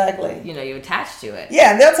exactly. You know, you're attached to it.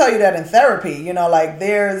 Yeah, and they'll tell you that in therapy. You know, like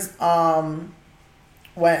there's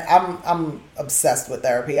when I'm obsessed with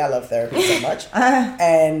therapy. I love therapy so much.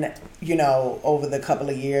 And, you know, over the couple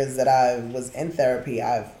of years that I was in therapy,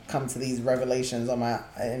 I've come to these revelations and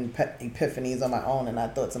epiphanies on my own. And I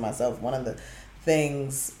thought to myself, one of the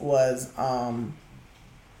things was,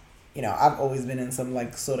 you know, I've always been in some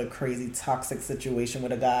like sort of crazy toxic situation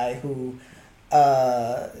with a guy who,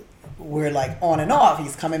 we're like on and off.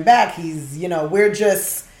 He's coming back. He's, you know, it's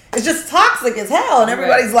just toxic as hell. And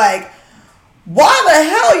everybody's like, why the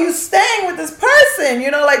hell are you staying with this person?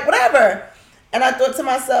 You know, like whatever. And I thought to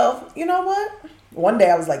myself, you know what? One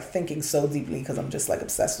day I was like thinking so deeply because I'm just like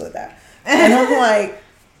obsessed with that. And I'm like,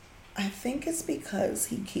 I think it's because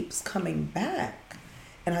he keeps coming back.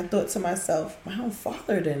 And I thought to myself, my own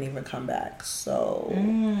father didn't even come back. So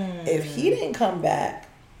if he didn't come back,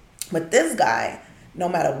 but this guy, no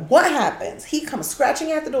matter what happens, he comes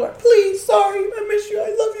scratching at the door. Please, sorry, I miss you. I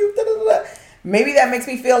love you. Da, da, da. Maybe that makes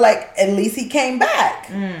me feel like at least he came back,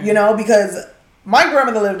 you know, because my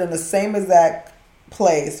grandmother lived in the same exact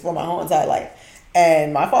place for my whole entire life.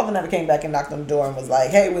 And my father never came back and knocked on the door and was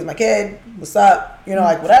like, hey, where's my kid? What's up? You know,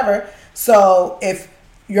 like whatever. So if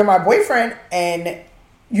you're my boyfriend and,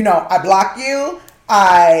 you know, I block you,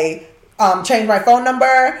 I change my phone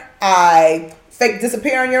number, I fake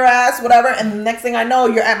disappear on your ass, whatever, and the next thing I know,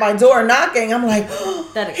 you're at my door knocking. I'm like,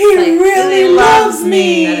 he really loves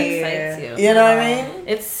me. That excites you. You know what I mean?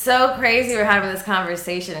 It's so crazy we're having this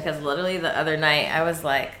conversation because literally the other night I was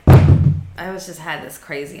like, just had this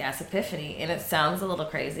crazy ass epiphany, and it sounds a little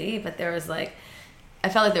crazy, but there was like, I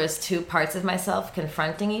felt like there was two parts of myself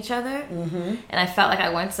confronting each other, and I felt like I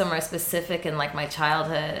went somewhere specific in like my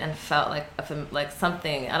childhood and felt like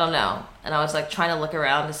something, I don't know, and I was like trying to look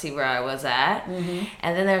around to see where I was at,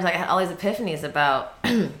 and then there's like all these epiphanies about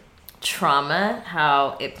trauma,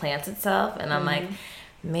 how it plants itself, and I'm like,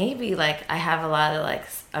 maybe like I have a lot of like,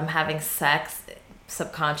 I'm having sex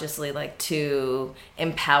subconsciously like to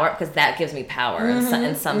empower, because that gives me power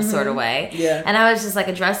in some sort of way. And I was just like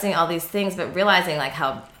addressing all these things, but realizing like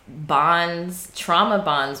how trauma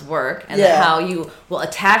bonds work, and how you will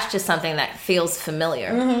attach to something that feels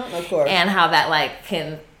familiar, of course, and how that like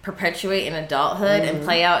can perpetuate in adulthood and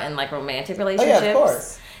play out in like romantic relationships, of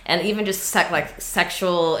course, and even just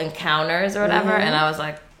sexual encounters or whatever. And I was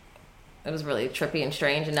like, it was really trippy and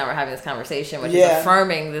strange, and now we're having this conversation, which is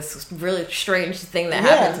affirming this really strange thing that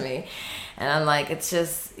happened to me. And I'm like, it's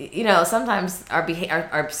just, you know, sometimes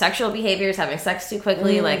our sexual behaviors, having sex too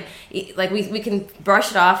quickly, like we can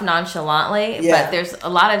brush it off nonchalantly, but there's a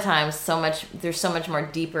lot of times there's so much more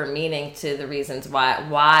deeper meaning to the reasons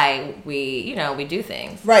why we do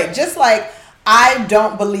things. Right. Just like, I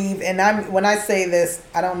don't believe, and when I say this,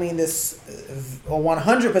 I don't mean this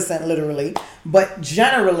 100% literally, but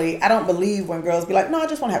generally, I don't believe when girls be like, no, I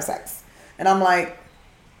just want to have sex. And I'm like,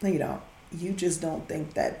 no, you don't. You just don't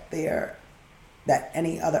think that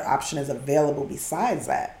any other option is available besides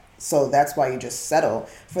that. So that's why you just settle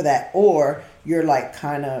for that. Or you're like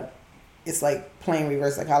it's like playing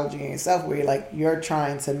reverse psychology on yourself, where you're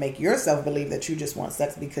trying to make yourself believe that you just want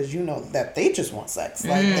sex because you know that they just want sex.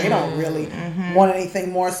 Like they don't really want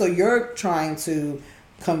anything more. So you're trying to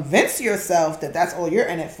convince yourself that that's all you're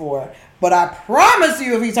in it for. But I promise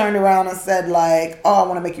you, if he turned around and said like, oh, I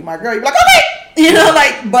want to make you my girl, you'd be like, okay, you know,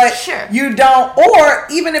 like, but sure. You don't. Or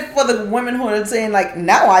even if for the women who are saying like,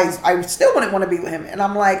 now I still wouldn't want to be with him. And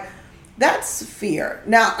I'm like, that's fear.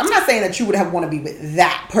 Now, I'm not saying that you would want to be with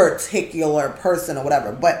that particular person or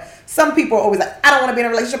whatever, but some people are always like, I don't want to be in a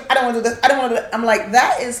relationship. I don't want to do this. I don't want to do that. I'm like,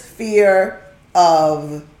 that is fear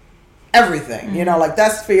of everything. You know, like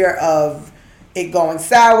that's fear of it going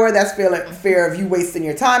sour. That's fear of you wasting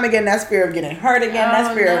your time again. That's fear of getting hurt again.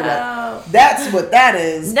 That's fear of that. That's what that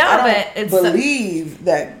is. No, I don't believe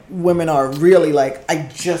that women are really like, I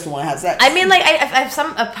just want to have sex. I mean, like,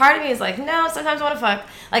 a part of me is like, no, sometimes I want to fuck.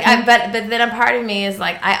 Like, but then a part of me is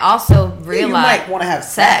like, I also realize you might want to have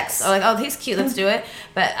sex. Or like, oh, he's cute, let's do it.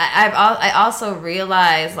 But I also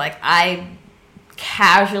realize like I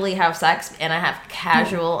casually have sex and I have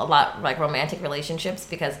casual, a lot like romantic relationships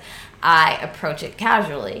because I approach it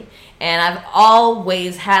casually. And I've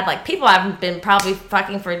always had like people I've been probably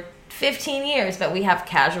fucking for 15 years, but we have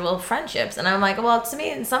casual friendships. And I'm like, well, to me,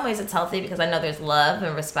 in some ways it's healthy because I know there's love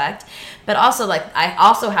and respect. But also, like, I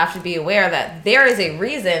also have to be aware that there is a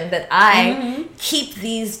reason that I keep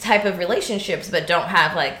these type of relationships, but don't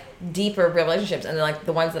have, like, deeper relationships. And, like,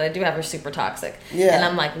 the ones that I do have are super toxic. Yeah. And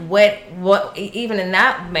I'm like, what, even in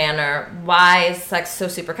that manner, why is sex so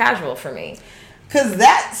super casual for me? Because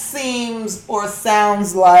that seems or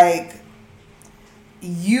sounds like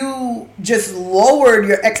you just lowered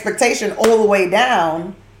your expectation all the way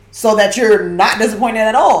down so that you're not disappointed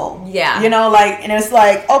at all. Yeah. You know, like, and it's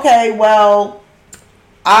like, okay, well,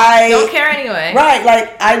 I don't care anyway. Right.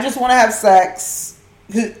 Like, I just want to have sex.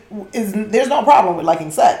 There's no problem with liking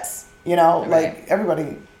sex. You know, right. Like,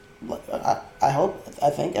 everybody, I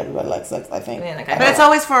think everybody likes sex. I think. But it's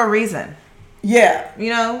always for a reason. Yeah. You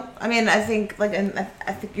know, I mean, I think, like, and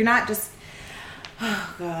I think you're not just,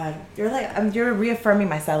 oh God, you're like, you're reaffirming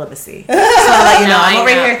my celibacy. So, like, you know, I'm over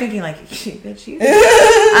here thinking like, bitch, you.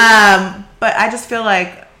 But I just feel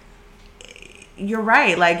like you're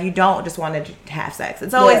right. Like, you don't just want to have sex.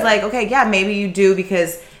 It's always like, okay, yeah, maybe you do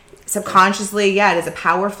because subconsciously, yeah, it is a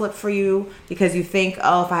power flip for you because you think,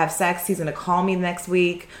 oh, if I have sex, he's gonna call me next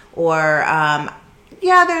week, or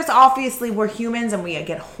yeah, there's obviously, we're humans and we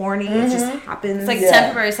get horny. It just happens. It's like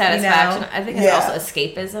temporary satisfaction. You know? I think it's also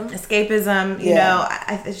escapism. You know,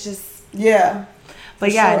 it's just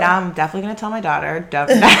But yeah, now I'm definitely gonna tell my daughter.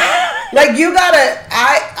 Like, you gotta.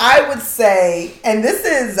 I would say, and this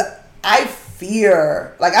is, I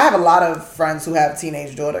fear. Like, I have a lot of friends who have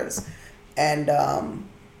teenage daughters, and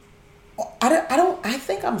I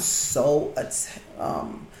think I'm so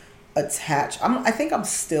attached. I think I'm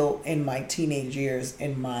still in my teenage years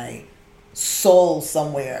in my soul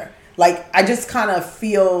somewhere. Like, I just kind of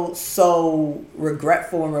feel so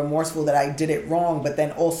regretful and remorseful that I did it wrong, but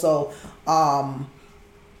then also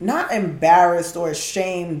not embarrassed or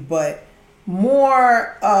ashamed, but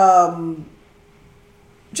more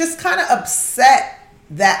just kind of upset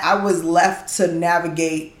that I was left to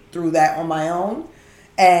navigate through that on my own.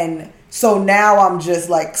 And so now I'm just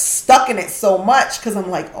like stuck in it so much because I'm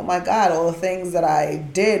like, oh my God, all the things that I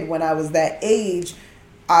did when I was that age,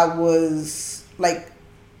 I was like,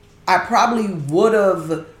 I probably would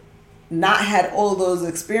have not had all of those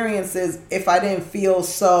experiences if I didn't feel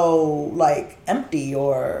so like empty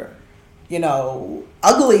or, you know,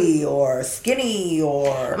 ugly or skinny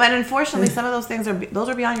or. But unfortunately, some of those things are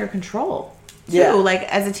beyond your control too. Yeah. Like,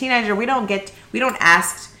 as a teenager, we don't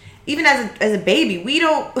ask. Even as a baby, we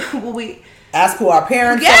don't. We ask who our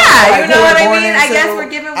parents are. Yeah, you know what I mean? I guess we're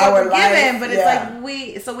given what we're given, but it's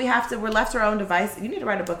like we're left to our own device. You need to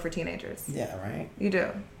write a book for teenagers. Yeah, right. You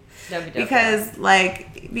do. Because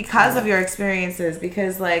of your experiences,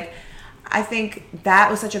 because like I think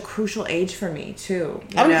that was such a crucial age for me too.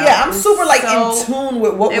 I'm super like in tune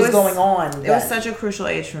with what was going on. It was such a crucial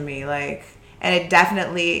age for me, like, and it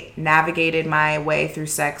definitely navigated my way through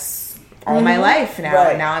sex all my life now. Right.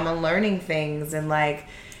 And now I'm unlearning things and, like,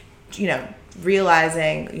 you know,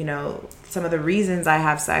 realizing, you know, some of the reasons I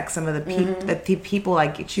have sex, some of the people I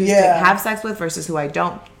choose to have sex with versus who I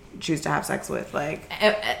don't choose to have sex with. Like,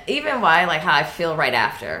 even why, like, how I feel right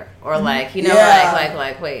after, or like, you know,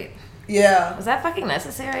 like wait, was that fucking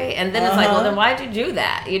necessary? And then it's like, well, then why'd you do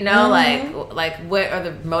that? You know, like what are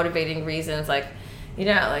the motivating reasons? Like, you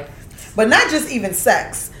know, like, but not just even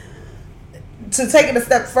sex. To take it a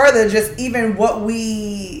step further, just even what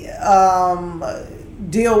we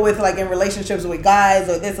deal with, like, in relationships with guys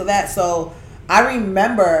or this or that. So I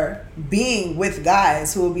remember being with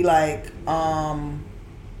guys who would be like, damn,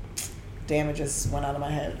 it just went out of my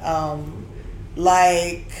head.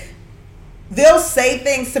 Like, they'll say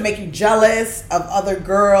things to make you jealous of other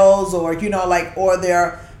girls, or, you know, like, or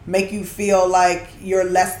they'll make you feel like you're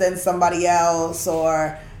less than somebody else,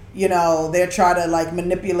 or, you know, they're trying to, like,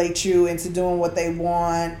 manipulate you into doing what they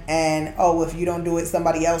want, and, oh, if you don't do it,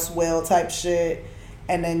 somebody else will, type shit.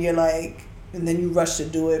 and then you're like, and then you rush to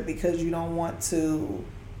do it because you don't want to,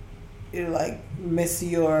 you like miss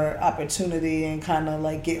your opportunity and kind of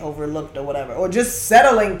like get overlooked or whatever, or just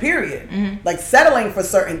settling, period. Like settling for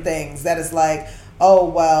certain things that is like, oh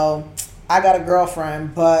well, I got a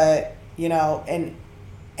girlfriend, but you know, and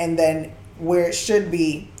then where it should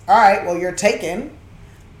be, all right, well, you're taken,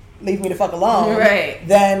 leave me the fuck alone, right?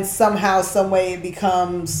 Then somehow, some way it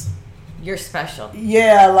becomes, you're special.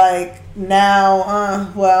 Yeah, like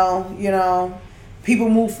now, well, you know, people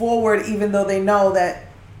move forward even though they know that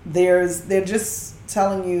they're just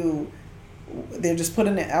telling you, they're just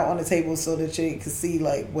putting it out on the table so that you can see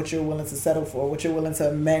like what you're willing to settle for, what you're willing to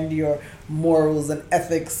amend your morals and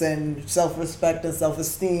ethics and self-respect and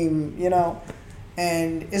self-esteem, you know.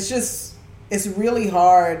 And it's really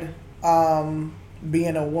hard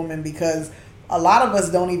being a woman, because a lot of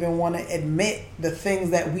us don't even want to admit the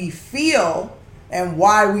things that we feel and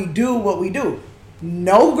why we do what we do.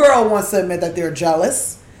 No girl wants to admit that they're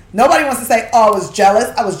jealous. Nobody wants to say, oh, I was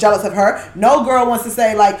jealous of her. No girl wants to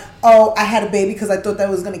say like, oh, I had a baby because I thought that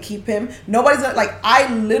was going to keep him. Nobody's gonna, like,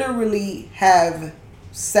 I literally have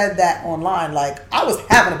said that online. Like, I was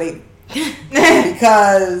having a baby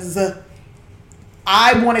because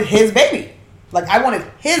I wanted his baby. Like, I wanted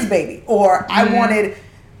his baby, or I wanted,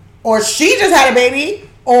 or she just had a baby,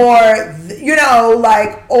 or, you know,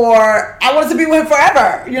 like, or I wanted to be with him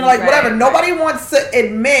forever. You know, like, whatever. Nobody wants to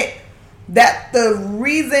admit that the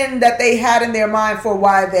reason that they had in their mind for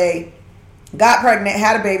why they got pregnant,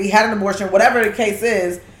 had a baby, had an abortion, whatever the case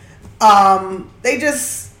is,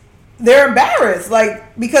 they're embarrassed.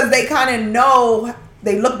 Like, because they kind of know,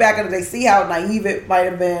 they look back at it, they see how naive it might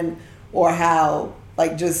have been, or how,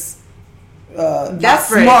 like, just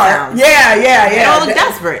desperate. Smart. Yeah. They all look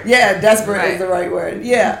desperate. Yeah, desperate is the right word.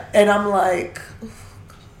 Yeah. And I'm like, oh,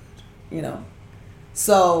 God. You know.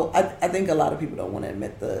 So I think a lot of people don't want to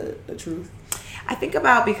admit the truth. I think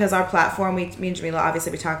about, because our platform, me and Jamila,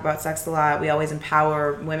 obviously we talk about sex a lot. We always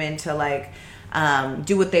empower women to like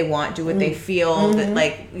do what they want, do what they feel. That,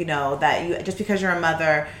 like, you know, that you, just because you're a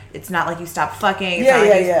mother, it's not like you stop fucking.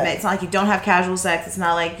 It's not like you don't have casual sex. It's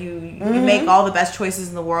not like you make all the best choices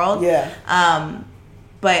in the world. Yeah.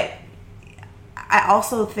 But I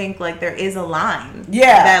also think like there is a line.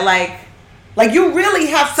 Yeah. That like you really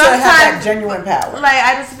have to have that genuine power. Like,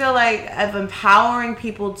 I just feel like of empowering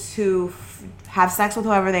people to have sex with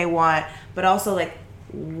whoever they want, but also like,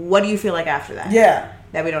 what do you feel like after that? Yeah.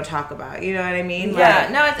 That we don't talk about. You know what I mean? Yeah.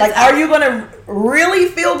 No, it's like, are you going to really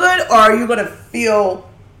feel good, or are you going to feel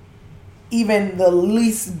even the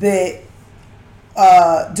least bit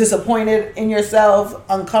disappointed in yourself,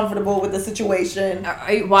 uncomfortable with the situation?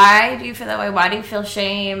 Why do you feel that way? Why do you feel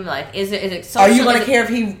shame? Like, is it social? Are you going to care if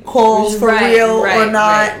he calls for real or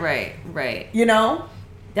not? Right. You know?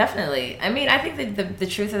 Definitely. I mean, I think that the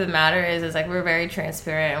truth of the matter is like, we're very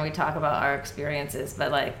transparent and we talk about our experiences,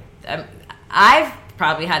 but like, I've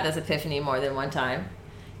probably had this epiphany more than one time.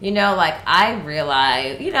 You know, like, I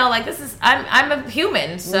realize, you know, like, I'm a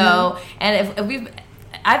human, so, and if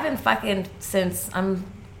I've been fucking since I'm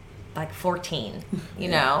like 14, you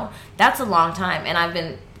know, that's a long time. And I've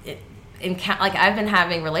been I've been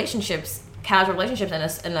having relationships, casual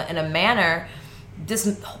relationships in a manner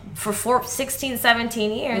just for 16,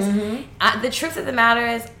 17 years. The truth of the matter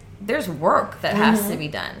is there's work that has to be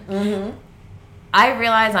done. I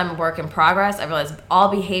realize I'm a work in progress. I realize all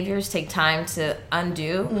behaviors take time to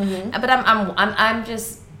undo, but I'm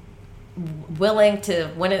just willing to,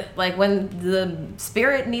 when the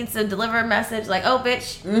spirit needs to deliver a message, like, oh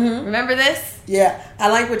bitch, remember this? Yeah, I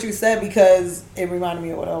like what you said, because it reminded me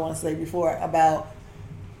of what I want to say before about,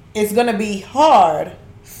 it's gonna be hard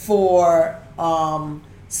for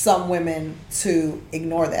some women to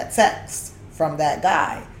ignore that text from that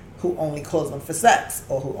guy who only calls them for sex,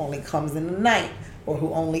 or who only comes in the night, or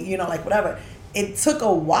who only, you know, like, whatever. It took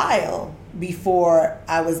a while before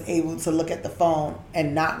I was able to look at the phone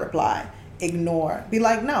and not reply, ignore, be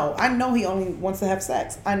like, no, I know he only wants to have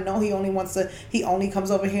sex. I know he only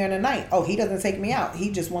comes over here in the night. Oh, he doesn't take me out.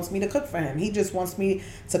 He just wants me to cook for him. He just wants me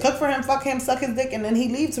to cook for him, fuck him, suck his dick, and then he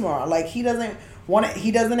leave tomorrow. Like, he doesn't want it.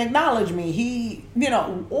 He doesn't acknowledge me. He, you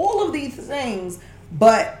know, all of these things.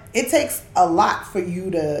 But it takes a lot for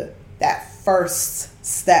you to, that first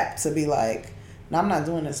step to be like, no, I'm not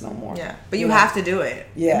doing this no more. Yeah, but you have to do it.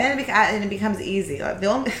 Yeah, and then it becomes easy. Like, you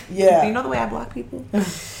know the way I block people?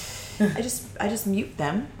 I just mute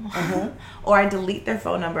them, or I delete their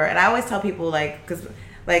phone number. And I always tell people, like, because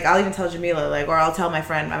like, I'll even tell Jamila, like, or I'll tell my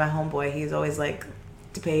friend, my homeboy. He's always like,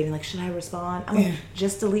 debating, like, should I respond? I'm like,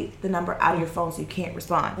 just delete the number out of your phone so you can't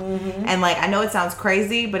respond. And like, I know it sounds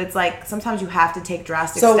crazy, but it's like sometimes you have to take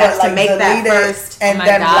drastic steps to make that first. And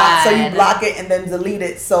then block, so you block it and then delete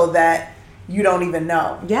it so that you don't even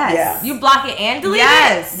know. Yes. Yeah. You block it and delete it?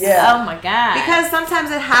 Yes. Yeah. Oh my God. Because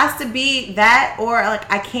sometimes it has to be that, or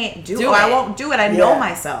like I can't do it. Or I won't do it. I know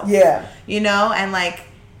myself. Yeah. You know, and like,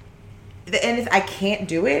 and if I can't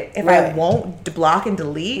do it, if I won't block and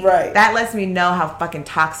delete, that lets me know how fucking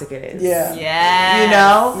toxic it is. Yeah. Yeah. You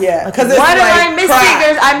know? Yeah. Because what am I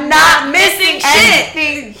missing? I'm not missing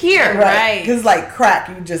anything here. Right. Because like crack,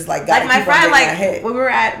 you just like got like my friend, like when we were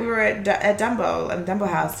at Dumbo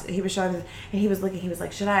House, he was showing, and he was looking. He was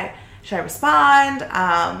like, should I respond?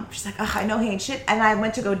 She's like, oh, I know he ain't shit. And I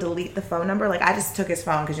went to go delete the phone number. Like, I just took his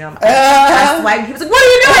phone because, you know, I swiped. He was like, what are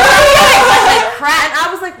you doing? And I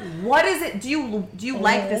was like, what is it? Do you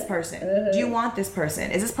like this person? Do you want this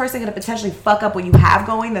person? Is this person going to potentially fuck up what you have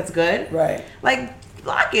going that's good? Right. Like,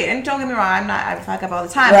 block it. And don't get me wrong, I fuck up all the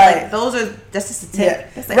time. Right. But like, that's just a tip. Yeah.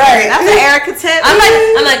 That's an Erica tip.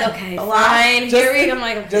 I'm like, okay, fine. Just I'm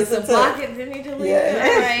like, okay, so block it, then you delete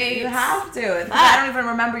it. Right. You have to. I don't even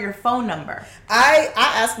remember your phone number. I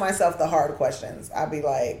ask myself the hard questions. I'd be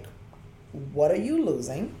like, what are you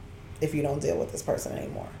losing if you don't deal with this person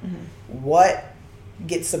anymore? What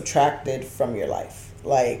gets subtracted from your life?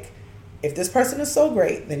 Like, if this person is so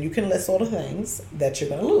great, then you can list all the things that you're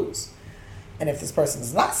going to lose. And if this person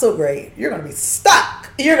is not so great, you're going to be stuck.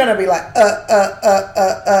 You're going to be like,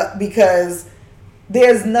 because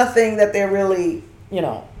there's nothing that they're really,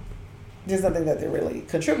 there's nothing that they're really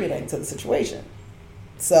contributing to the situation.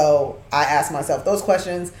 So I ask myself those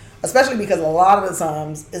questions, especially because a lot of the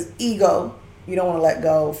times is ego. You don't want to let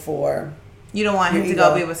go for. You don't want him to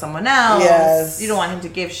go be with someone else. Yes. You don't want him to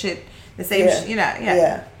give shit the same shit,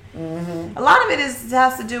 Yeah. Mm-hmm. A lot of it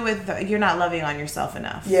has to do with you're not loving on yourself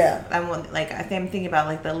enough. Yeah. I'm thinking about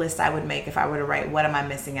like the list I would make if I were to write what am I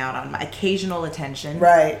missing out on? My occasional attention.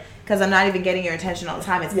 Right. Because I'm not even getting your attention all the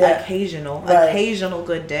time. It's occasional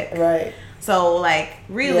good dick. Right. So like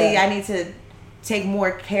really I need to take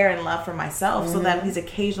more care and love for myself so that these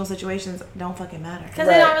occasional situations don't fucking matter. Because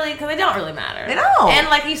they don't really matter. They don't. And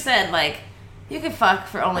like you said, like you can fuck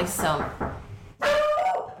for only some.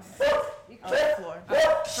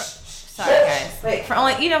 Sorry guys. For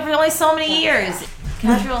only so many years,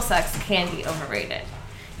 casual sex can be overrated.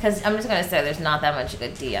 Because I'm just gonna say, there's not that much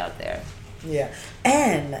good D out there. Yeah,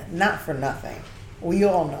 and not for nothing, we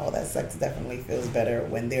all know that sex definitely feels better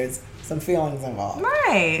when there's some feelings involved.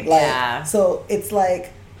 Right. Like, so it's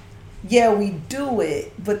like, yeah, we do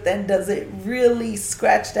it, but then does it really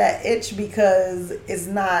scratch that itch because it's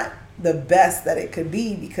not the best that it could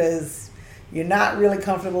be because you're not really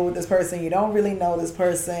comfortable with this person. You don't really know this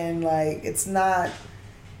person. Like, it's like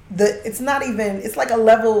a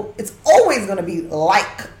level, it's always going to be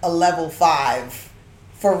like a level 5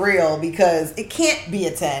 for real because it can't be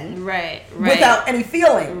a 10. Right. Without any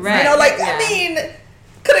feelings. Right. I mean,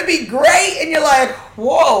 could it be great? And you're like,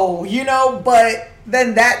 whoa, but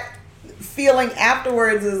then that feeling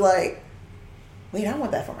afterwards is like, wait, I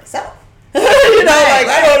want that for myself.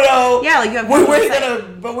 I don't know. Yeah, like you have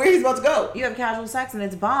where he's about to go. You have casual sex and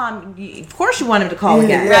it's bomb. Of course, you want him to call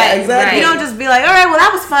again. Right, exactly. You don't just be like, all right, well,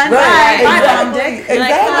 that was fun. Right, Bye, bomb dick. Exactly.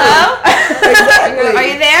 Like, hello? Exactly. Are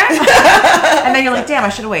you there? And then you're like, damn, I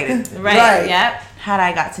should have waited. Right. Yep. Had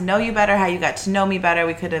I got to know you better, how you got to know me better,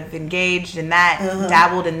 we could have engaged in that,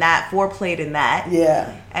 dabbled in that, foreplayed in that.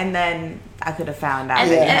 Yeah. And then I could have found out.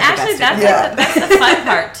 And actually, that's the fun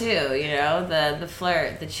part too. The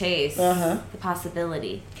flirt, the chase, the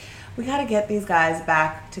possibility. We gotta get these guys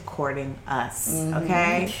back to courting us,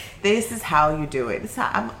 okay? This is how you do it. This is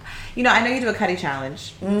how I know you do a Cuddy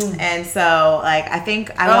challenge, and so like I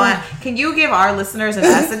think Can you give our listeners and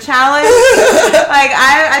us a challenge? Like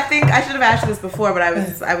I think I should have asked you this before, but I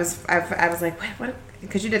was like, wait, what?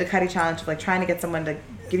 Because you did a Cuddy challenge of like trying to get someone to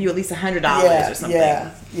give you at least $100 or something.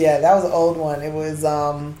 Yeah, that was an old one. It was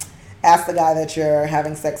ask the guy that you're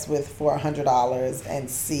having sex with for $100 and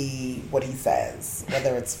see what he says,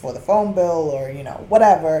 whether it's for the phone bill or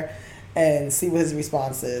whatever, and see what his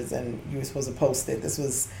response is. And you were supposed to post it. This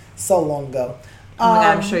was so long ago. Oh my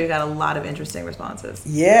God, I'm sure you got a lot of interesting responses.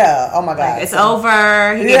 Yeah. Oh my God. Like, it's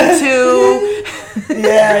over. He gave 2.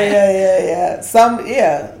 Yeah.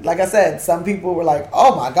 Like I said, some people were like,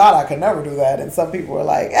 oh my God, I could never do that. And some people were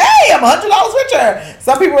like, hey, I'm $100 richer.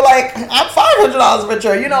 Some people were like, I'm $500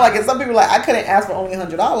 richer. And some people were like, I couldn't ask for only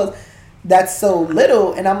 $100. That's so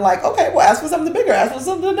little. And I'm like, okay, well, ask for something bigger. Ask for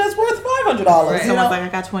something that's worth $500. Right. Someone's like, I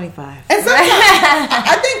got 25. And sometimes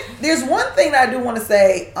I think there's one thing that I do want to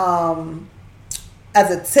say, as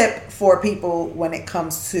a tip for people when it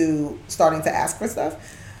comes to starting to ask for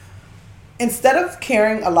stuff, instead of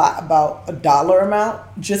caring a lot about a dollar amount,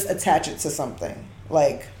 just attach it to something.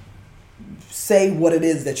 Like, say what it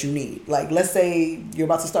is that you need. Like, let's say you're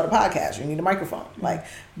about to start a podcast. You need a microphone. Like,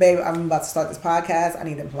 babe, I'm about to start this podcast. I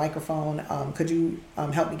need a microphone. Could you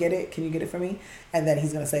help me get it? Can you get it for me? And then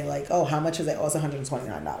he's going to say, like, oh, how much is it? Oh, it's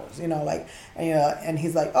 $129. You know, like, and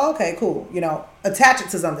he's like, oh, okay, cool. You know, attach it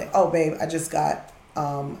to something. Oh, babe, I just got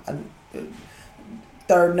a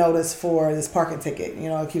third notice for this parking ticket. You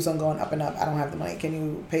know, it keeps on going up and up. I don't have the money. Can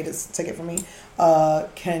you pay this ticket for me?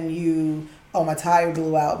 Can you... Oh, my tire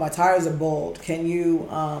blew out. My tires are bald. Can you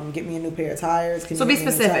get me a new pair of tires? Can so you be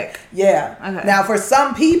specific. Yeah. Okay. Now, for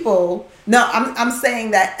some people, no, I'm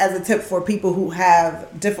saying that as a tip for people who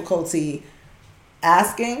have difficulty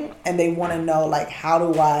asking and they want to know, like, how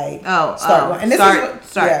do I start? And this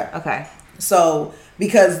start. Yeah. Okay. So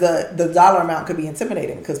because the dollar amount could be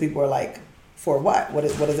intimidating because people are like, for what? What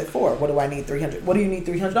is it for? What do I need $300? What do you need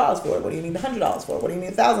 $300 for? What do you need $100 for? What do you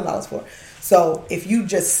need $1,000 for? So if you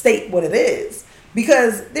just state what it is,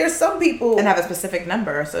 because there's some people and have a specific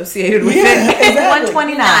number associated with it. Exactly.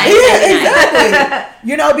 129. Yeah, exactly.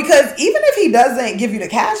 You know, because even if he doesn't give you the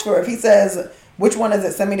cash for it, if he says, which one is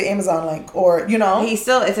it? Send me the Amazon link, or you know, it's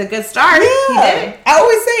a good start. Yeah. He did it. I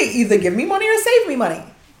always say either give me money or save me money.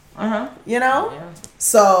 You know. Yeah.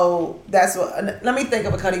 So that's what. Let me think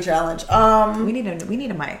of a Cuddy challenge. We need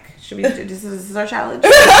a mic. Should we? This is our challenge. I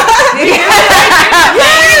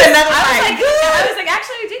was like,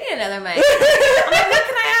 actually, we do need another mic. I'm like, what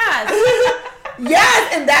can I ask?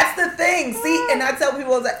 Yes, and that's the thing. See, and I tell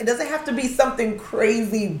people that it doesn't have to be something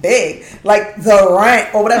crazy big, like the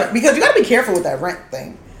rent or whatever, because you got to be careful with that rent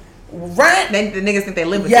thing. Rent. The niggas think they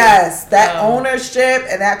live with yes, you. That ownership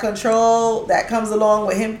and that control that comes along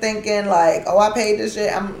with him thinking like, oh, I paid this shit.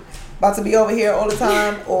 I'm about to be over here all the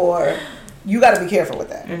time, or you got to be careful with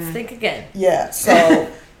that. Let's think again. Yeah. So,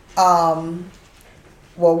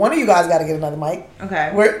 well, one of you guys got to get another mic.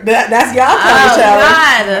 Okay. That's y'all kind of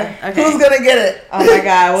challenge. God. Okay. Who's gonna get it? Oh my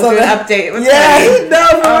God. We'll do an update. No,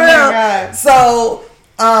 for real. My God. So,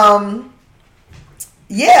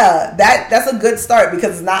 yeah, that's a good start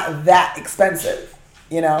because it's not that expensive,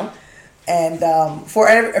 you know. And for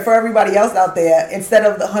everybody else out there, instead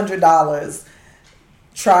of the $100,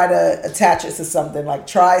 try to attach it to something. Like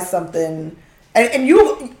try something,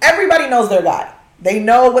 and everybody knows their guy. They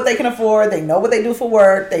know what they can afford. They know what they do for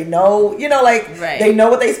work. They know, They know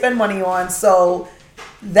what they spend money on. So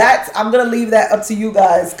I'm gonna leave that up to you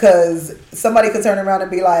guys because somebody could turn around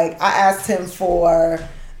and be like, I asked him for.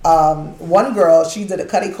 One girl, she did a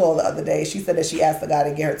Cuddy call the other day. She said that she asked the guy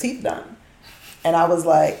to get her teeth done, and I was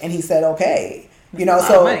like, and he said okay,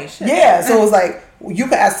 so yeah, so it was like you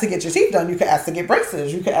could ask to get your teeth done, you could ask to get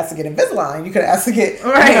braces, you could ask to get Invisalign, you could ask to get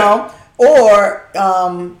or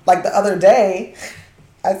like the other day,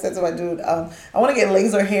 I said to my dude, I want to get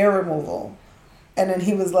laser hair removal, and then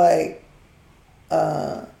he was like,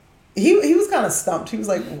 He was kind of stumped. He was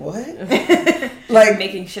like, "What?" Like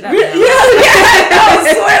making shit up. Yeah.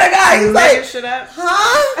 I swear to God, he was like, shit up.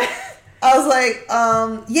 Huh? I was like,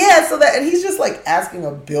 yeah. So that, and he's just like asking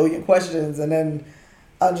a billion questions, and then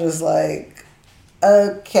I'm just like,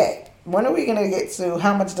 okay, when are we gonna get to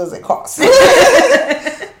how much does it cost?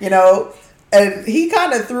 And he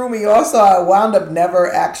kind of threw me off, so I wound up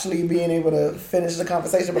never actually being able to finish the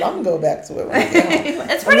conversation. But I'm gonna go back to it.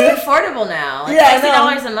 It's pretty affordable now. Like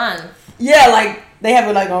 $60 a month. Yeah, like they have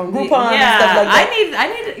it like on Groupon and stuff like that.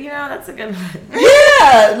 I need. That's a good one.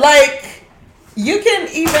 Yeah, like you can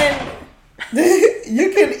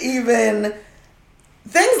even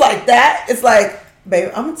things like that. It's like,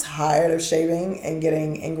 babe, I'm tired of shaving and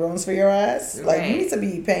getting ingrowns for your ass. Like you need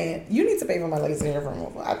to pay for my laser hair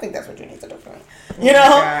removal. I think that's what you need to do for me.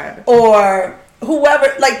 Or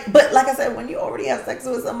whoever, but like I said, when you already have sex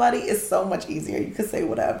with somebody, it's so much easier. You can say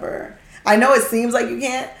whatever. I know it seems like you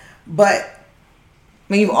can't, but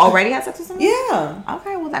when you've already had sex with somebody? Yeah.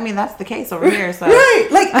 Okay, well, I mean, that's the case over here. So. Right.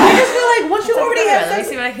 Like, I just feel like once you already have sex. Let me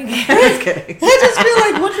see what I can get. Just kidding. I just feel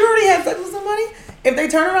like once you already have sex with somebody, if they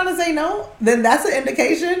turn around and say no, then that's an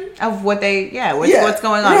indication of what's going on.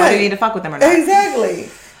 Whether you need to fuck with them or not. Exactly.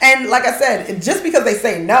 And like I said, just because they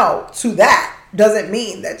say no to that doesn't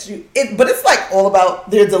mean that but it's like all about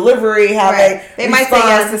their delivery, how they might say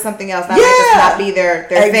yes to something else. That might just not be their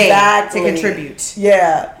thing to contribute.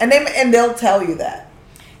 Yeah. And they'll tell you that.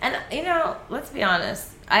 And, let's be honest.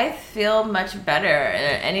 I feel much better in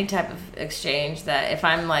any type of exchange that if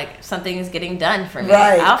I'm like, something is getting done for me.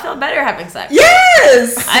 Right. I'll feel better having sex.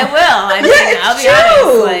 Yes! I will. I'll be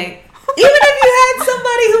honest. Like, Even if you had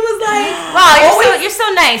somebody who was like, wow, you're so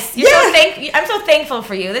nice. I'm so thankful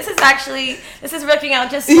for you. This is working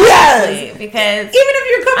out just nicely because even if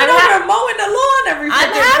you're coming over and mowing the lawn every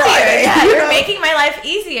freaking Friday, yeah, you're making my life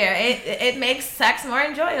easier. It makes sex more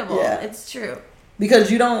enjoyable. Yeah. It's true.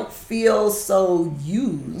 Because you don't feel so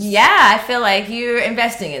used. Yeah, I feel like you're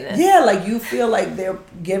investing in this. Yeah, like you feel like they're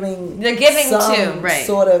giving some too, right?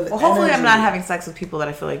 Sort of. Well, hopefully, energy. I'm not having sex with people that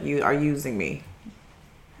I feel like you are using me.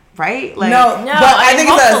 Right? Like, no, but I think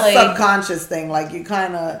it's a subconscious thing. Like you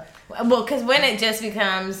kind of. Well, because when it just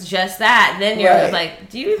becomes just that, then you're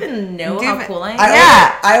like, do you even know how cool I am?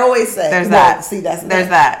 I always say there's that. See, there's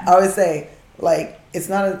that. I always say like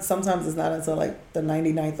sometimes it's not until like the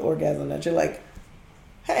 99th orgasm that you're like,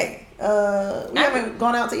 hey, we haven't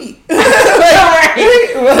gone out to eat. I'm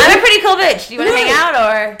a pretty cool bitch. Do you want to hang out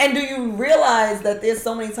or? And do you realize that there's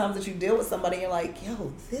so many times that you deal with somebody and you're like,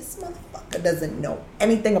 yo, this motherfucker doesn't know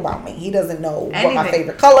anything about me. He doesn't know what my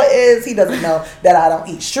favorite color is. He doesn't know that I don't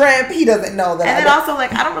eat shrimp. He doesn't know that. And then also,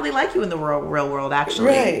 like, I don't really like you in the real world, actually.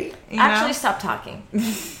 Right. Actually, stop talking.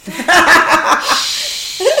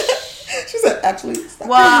 She said, actually, stop.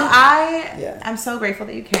 Well, I'm so grateful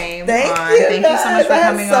that you came. Thank you so much for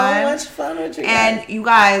coming on. I had so much fun with you. And you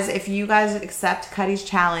guys, if you guys accept Cuddy's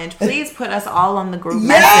challenge, please put us all on the group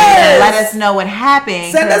message and let us know what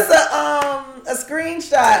happened. Send us a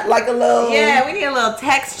screenshot, like a little. Yeah, we need a little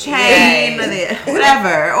text chain,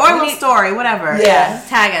 whatever, or a little story, whatever. Yeah,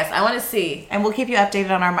 tag us. I want to see, and we'll keep you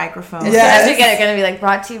updated on our microphones. Yes, we get it. Going to be like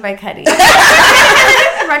brought to you by Cuddy.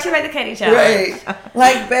 Brought to you by the Cuddy Challenge. Right.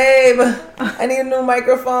 Like, babe, I need a new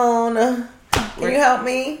microphone. Can you help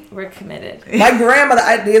me? We're committed. My grandmother,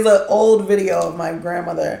 there's an old video of my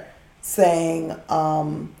grandmother saying,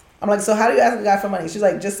 I'm like, so how do you ask a guy for money? She's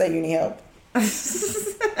like, just say you need help.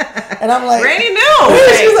 And I'm like, Granny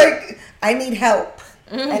knew. She's like, I need help.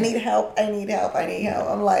 I need help. I need help. I need help.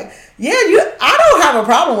 I'm like, yeah, I don't have a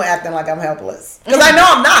problem with acting like I'm helpless. Because I know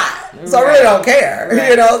I'm not. So I really don't care.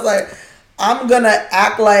 Right. You know, it's like, I'm going to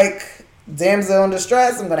act like damsel in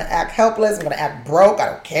distress. I'm going to act helpless. I'm going to act broke. I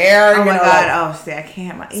don't care. Oh, my God. Like, see, I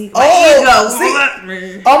can't. My ego.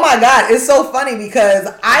 Oh, my God. It's so funny because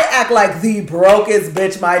I act like the brokest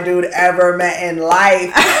bitch my dude ever met in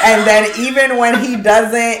life. And then even when he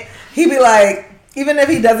doesn't, he be like, even if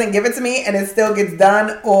he doesn't give it to me and it still gets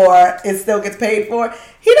done or it still gets paid for,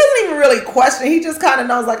 he doesn't even really question. He just kind of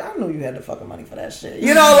knows, like, I knew you had the fucking money for that shit.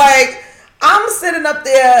 You know, like, I'm sitting up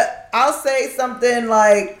there, I'll say something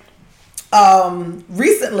like,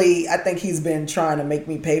 recently, I think he's been trying to make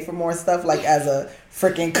me pay for more stuff, like as a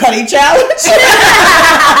freaking Cuddy challenge.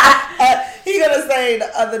 He gonna say the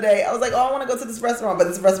other day, I was like, oh, I want to go to this restaurant, but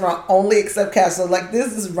this restaurant only accept cash. So like,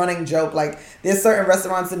 this is running joke. Like, there's certain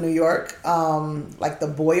restaurants in New York, like the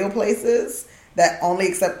Boyle places, that only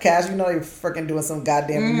accept cash. You know, they're freaking doing some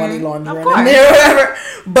goddamn money laundering in there or whatever.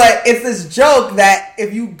 But it's this joke that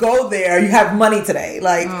if you go there, you have money today.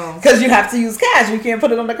 Like, because you have to use cash. You can't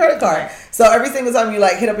put it on the credit card. So every single time you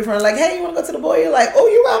like hit up your friend, like, hey, you want to go to the Boyle? You're like, oh,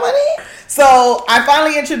 you got money? So I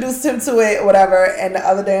finally introduced him to it, whatever. And the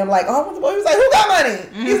other day I'm like, oh, I want the Boyle. He was like, who got money?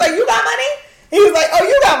 He was like, you got money? He was like, oh,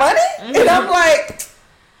 you got money? And I'm like,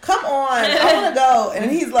 come on, I want to go. And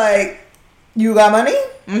he's like, you got money?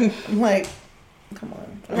 I'm like, come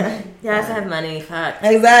on. You have to have money. Fuck.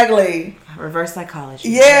 Exactly. Reverse psychology.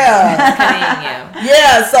 Yeah.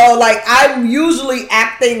 Yeah. So like, I'm usually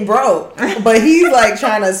acting broke, but he's like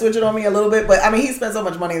trying to switch it on me a little bit. But I mean, he spent so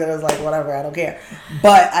much money that it's like, whatever, I don't care.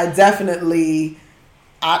 But I definitely,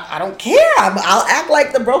 I don't care. I'll act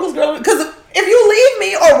like the brokest girl, because if you leave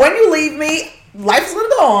me or when you leave me, life's gonna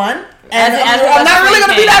go on, and I'm not really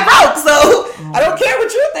gonna be that broke. So I don't care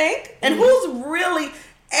what you think. And who's really.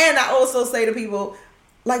 And I also say to people,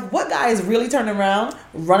 like, what guy is really turning around,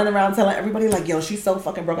 running around telling everybody, like, yo, she's so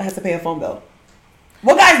fucking broke, I have to pay a phone bill?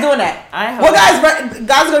 What guy's doing that? What guys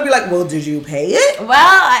are going to be like, well, did you pay it?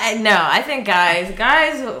 Well, no, I think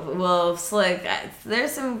guys will slick.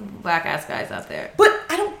 There's some whack-ass guys out there. But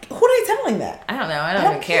who are they telling that? I don't know. I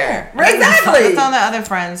don't even care. Exactly. It's on their other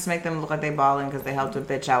friends to make them look like they balling because they helped a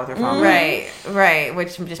bitch out with her phone. Right,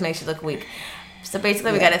 which just makes you look weak. So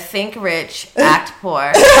basically, we got to think rich, act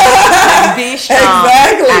poor, be strong,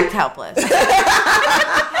 act helpless.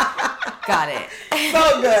 Got it.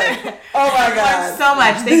 So good. Oh my God. So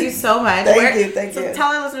much. Thank you so much. Thank you.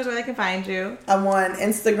 Tell our listeners where they can find you. I'm on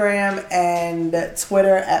Instagram and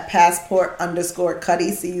Twitter at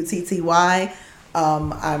passport_Cuddy, CUTTY.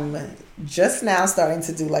 I'm just now starting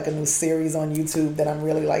to do like a new series on YouTube that I'm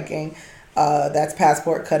really liking. That's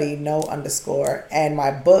Passport Cuddy, no _. And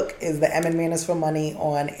my book is The M and Manners for Money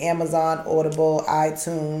on Amazon, Audible,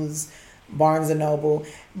 iTunes, Barnes and Noble.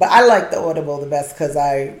 But I like the Audible the best because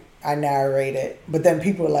I narrate it. But then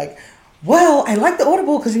people are like, well, I like the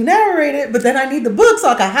Audible because you narrate it, but then I need the book so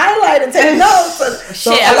I can highlight and take notes.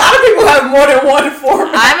 So a lot of people have more than one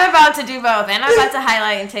format. I'm about to do both, and I'm about to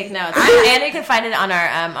highlight and take notes. And you can find it on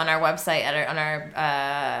our website on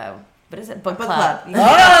our what is it? Book club.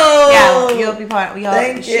 Oh, yeah, you'll be part.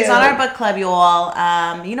 She's on our book club, you all.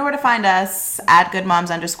 You know where to find us at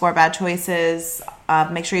goodmoms_bad choices.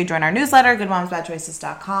 Make sure you join our newsletter,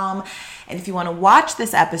 goodmomsbadchoices.com. And if you want to watch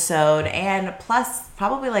this episode and plus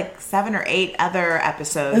probably like 7 or 8 other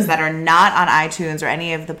episodes that are not on iTunes or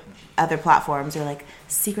any of the other platforms or like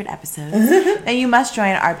secret episodes, then you must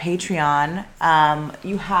join our Patreon.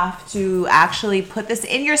 You have to actually put this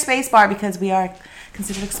in your space bar because we are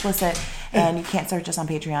considered explicit and you can't search us on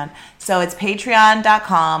Patreon. So it's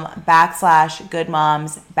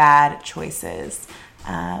patreon.com/goodmomsbadchoices.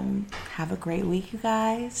 Have a great week, you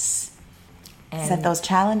guys. And set those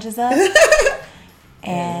challenges up.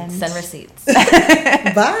 And send receipts.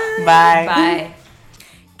 Bye. Bye. Bye.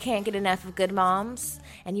 Can't get enough of Good Moms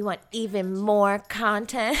and you want even more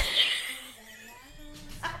content?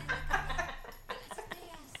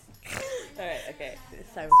 Alright, okay.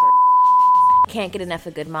 It's time for... Can't get enough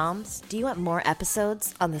of Good Moms? Do you want more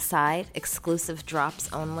episodes on the side? Exclusive drops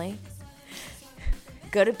only?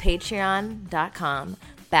 Go to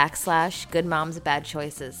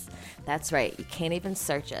patreon.com/goodmomsbadchoices. That's right, you can't even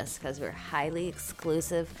search us because we're highly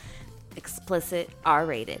exclusive, explicit,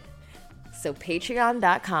 R-rated. So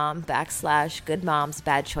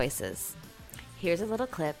patreon.com/goodmomsbadchoices. Here's a little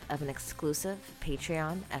clip of an exclusive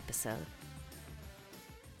Patreon episode.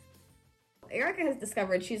 Erica has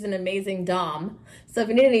discovered she's an amazing Dom. So if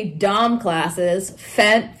you need any Dom classes,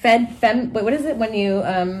 wait, what is it when you,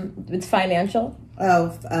 it's financial?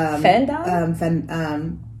 Oh,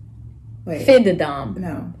 Fendom? Wait. Findom.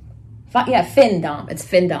 No. Findom. It's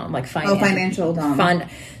Findom, like finance. Oh, financial Dom.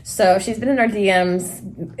 So she's been in our DMs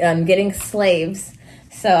getting slaves.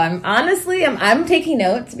 So I'm taking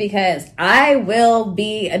notes because I will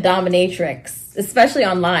be a dominatrix, especially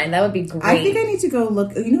online. That would be great. I think I need to go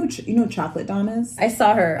look. You know what Chocolate Dom is? I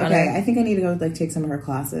saw her. Okay, I think I need to go take some of her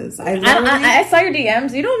classes. I saw your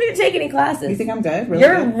DMs. You don't need to take any classes. You think I'm good?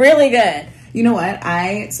 You're really good. You know what?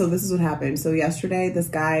 So this is what happened. So yesterday, this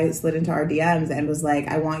guy slid into our DMs and was like,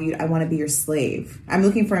 I want to be your slave. I'm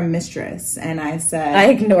looking for a mistress. And I said... I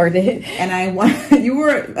ignored it. And you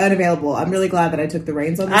were unavailable. I'm really glad that I took the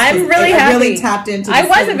reins on this. I'm really happy. I really tapped into I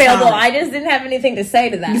was available. I just didn't have anything to say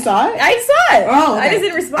to that. You saw it? I saw it. Oh, okay. I just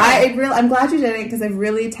didn't respond. I'm glad you did it because I've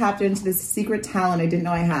really tapped into this secret talent I didn't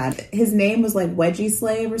know I had. His name was like Wedgie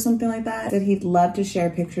Slave or something like that. That he'd love to share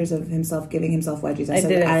pictures of himself giving himself wedgies. I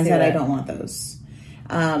said I don't want those.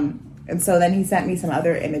 And so then he sent me some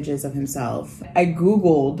other images of himself. I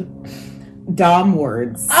Googled Dom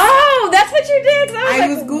words. Oh, that's what you did. I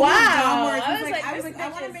was Googling wow. Dom words. I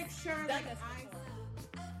want to make sure. Like,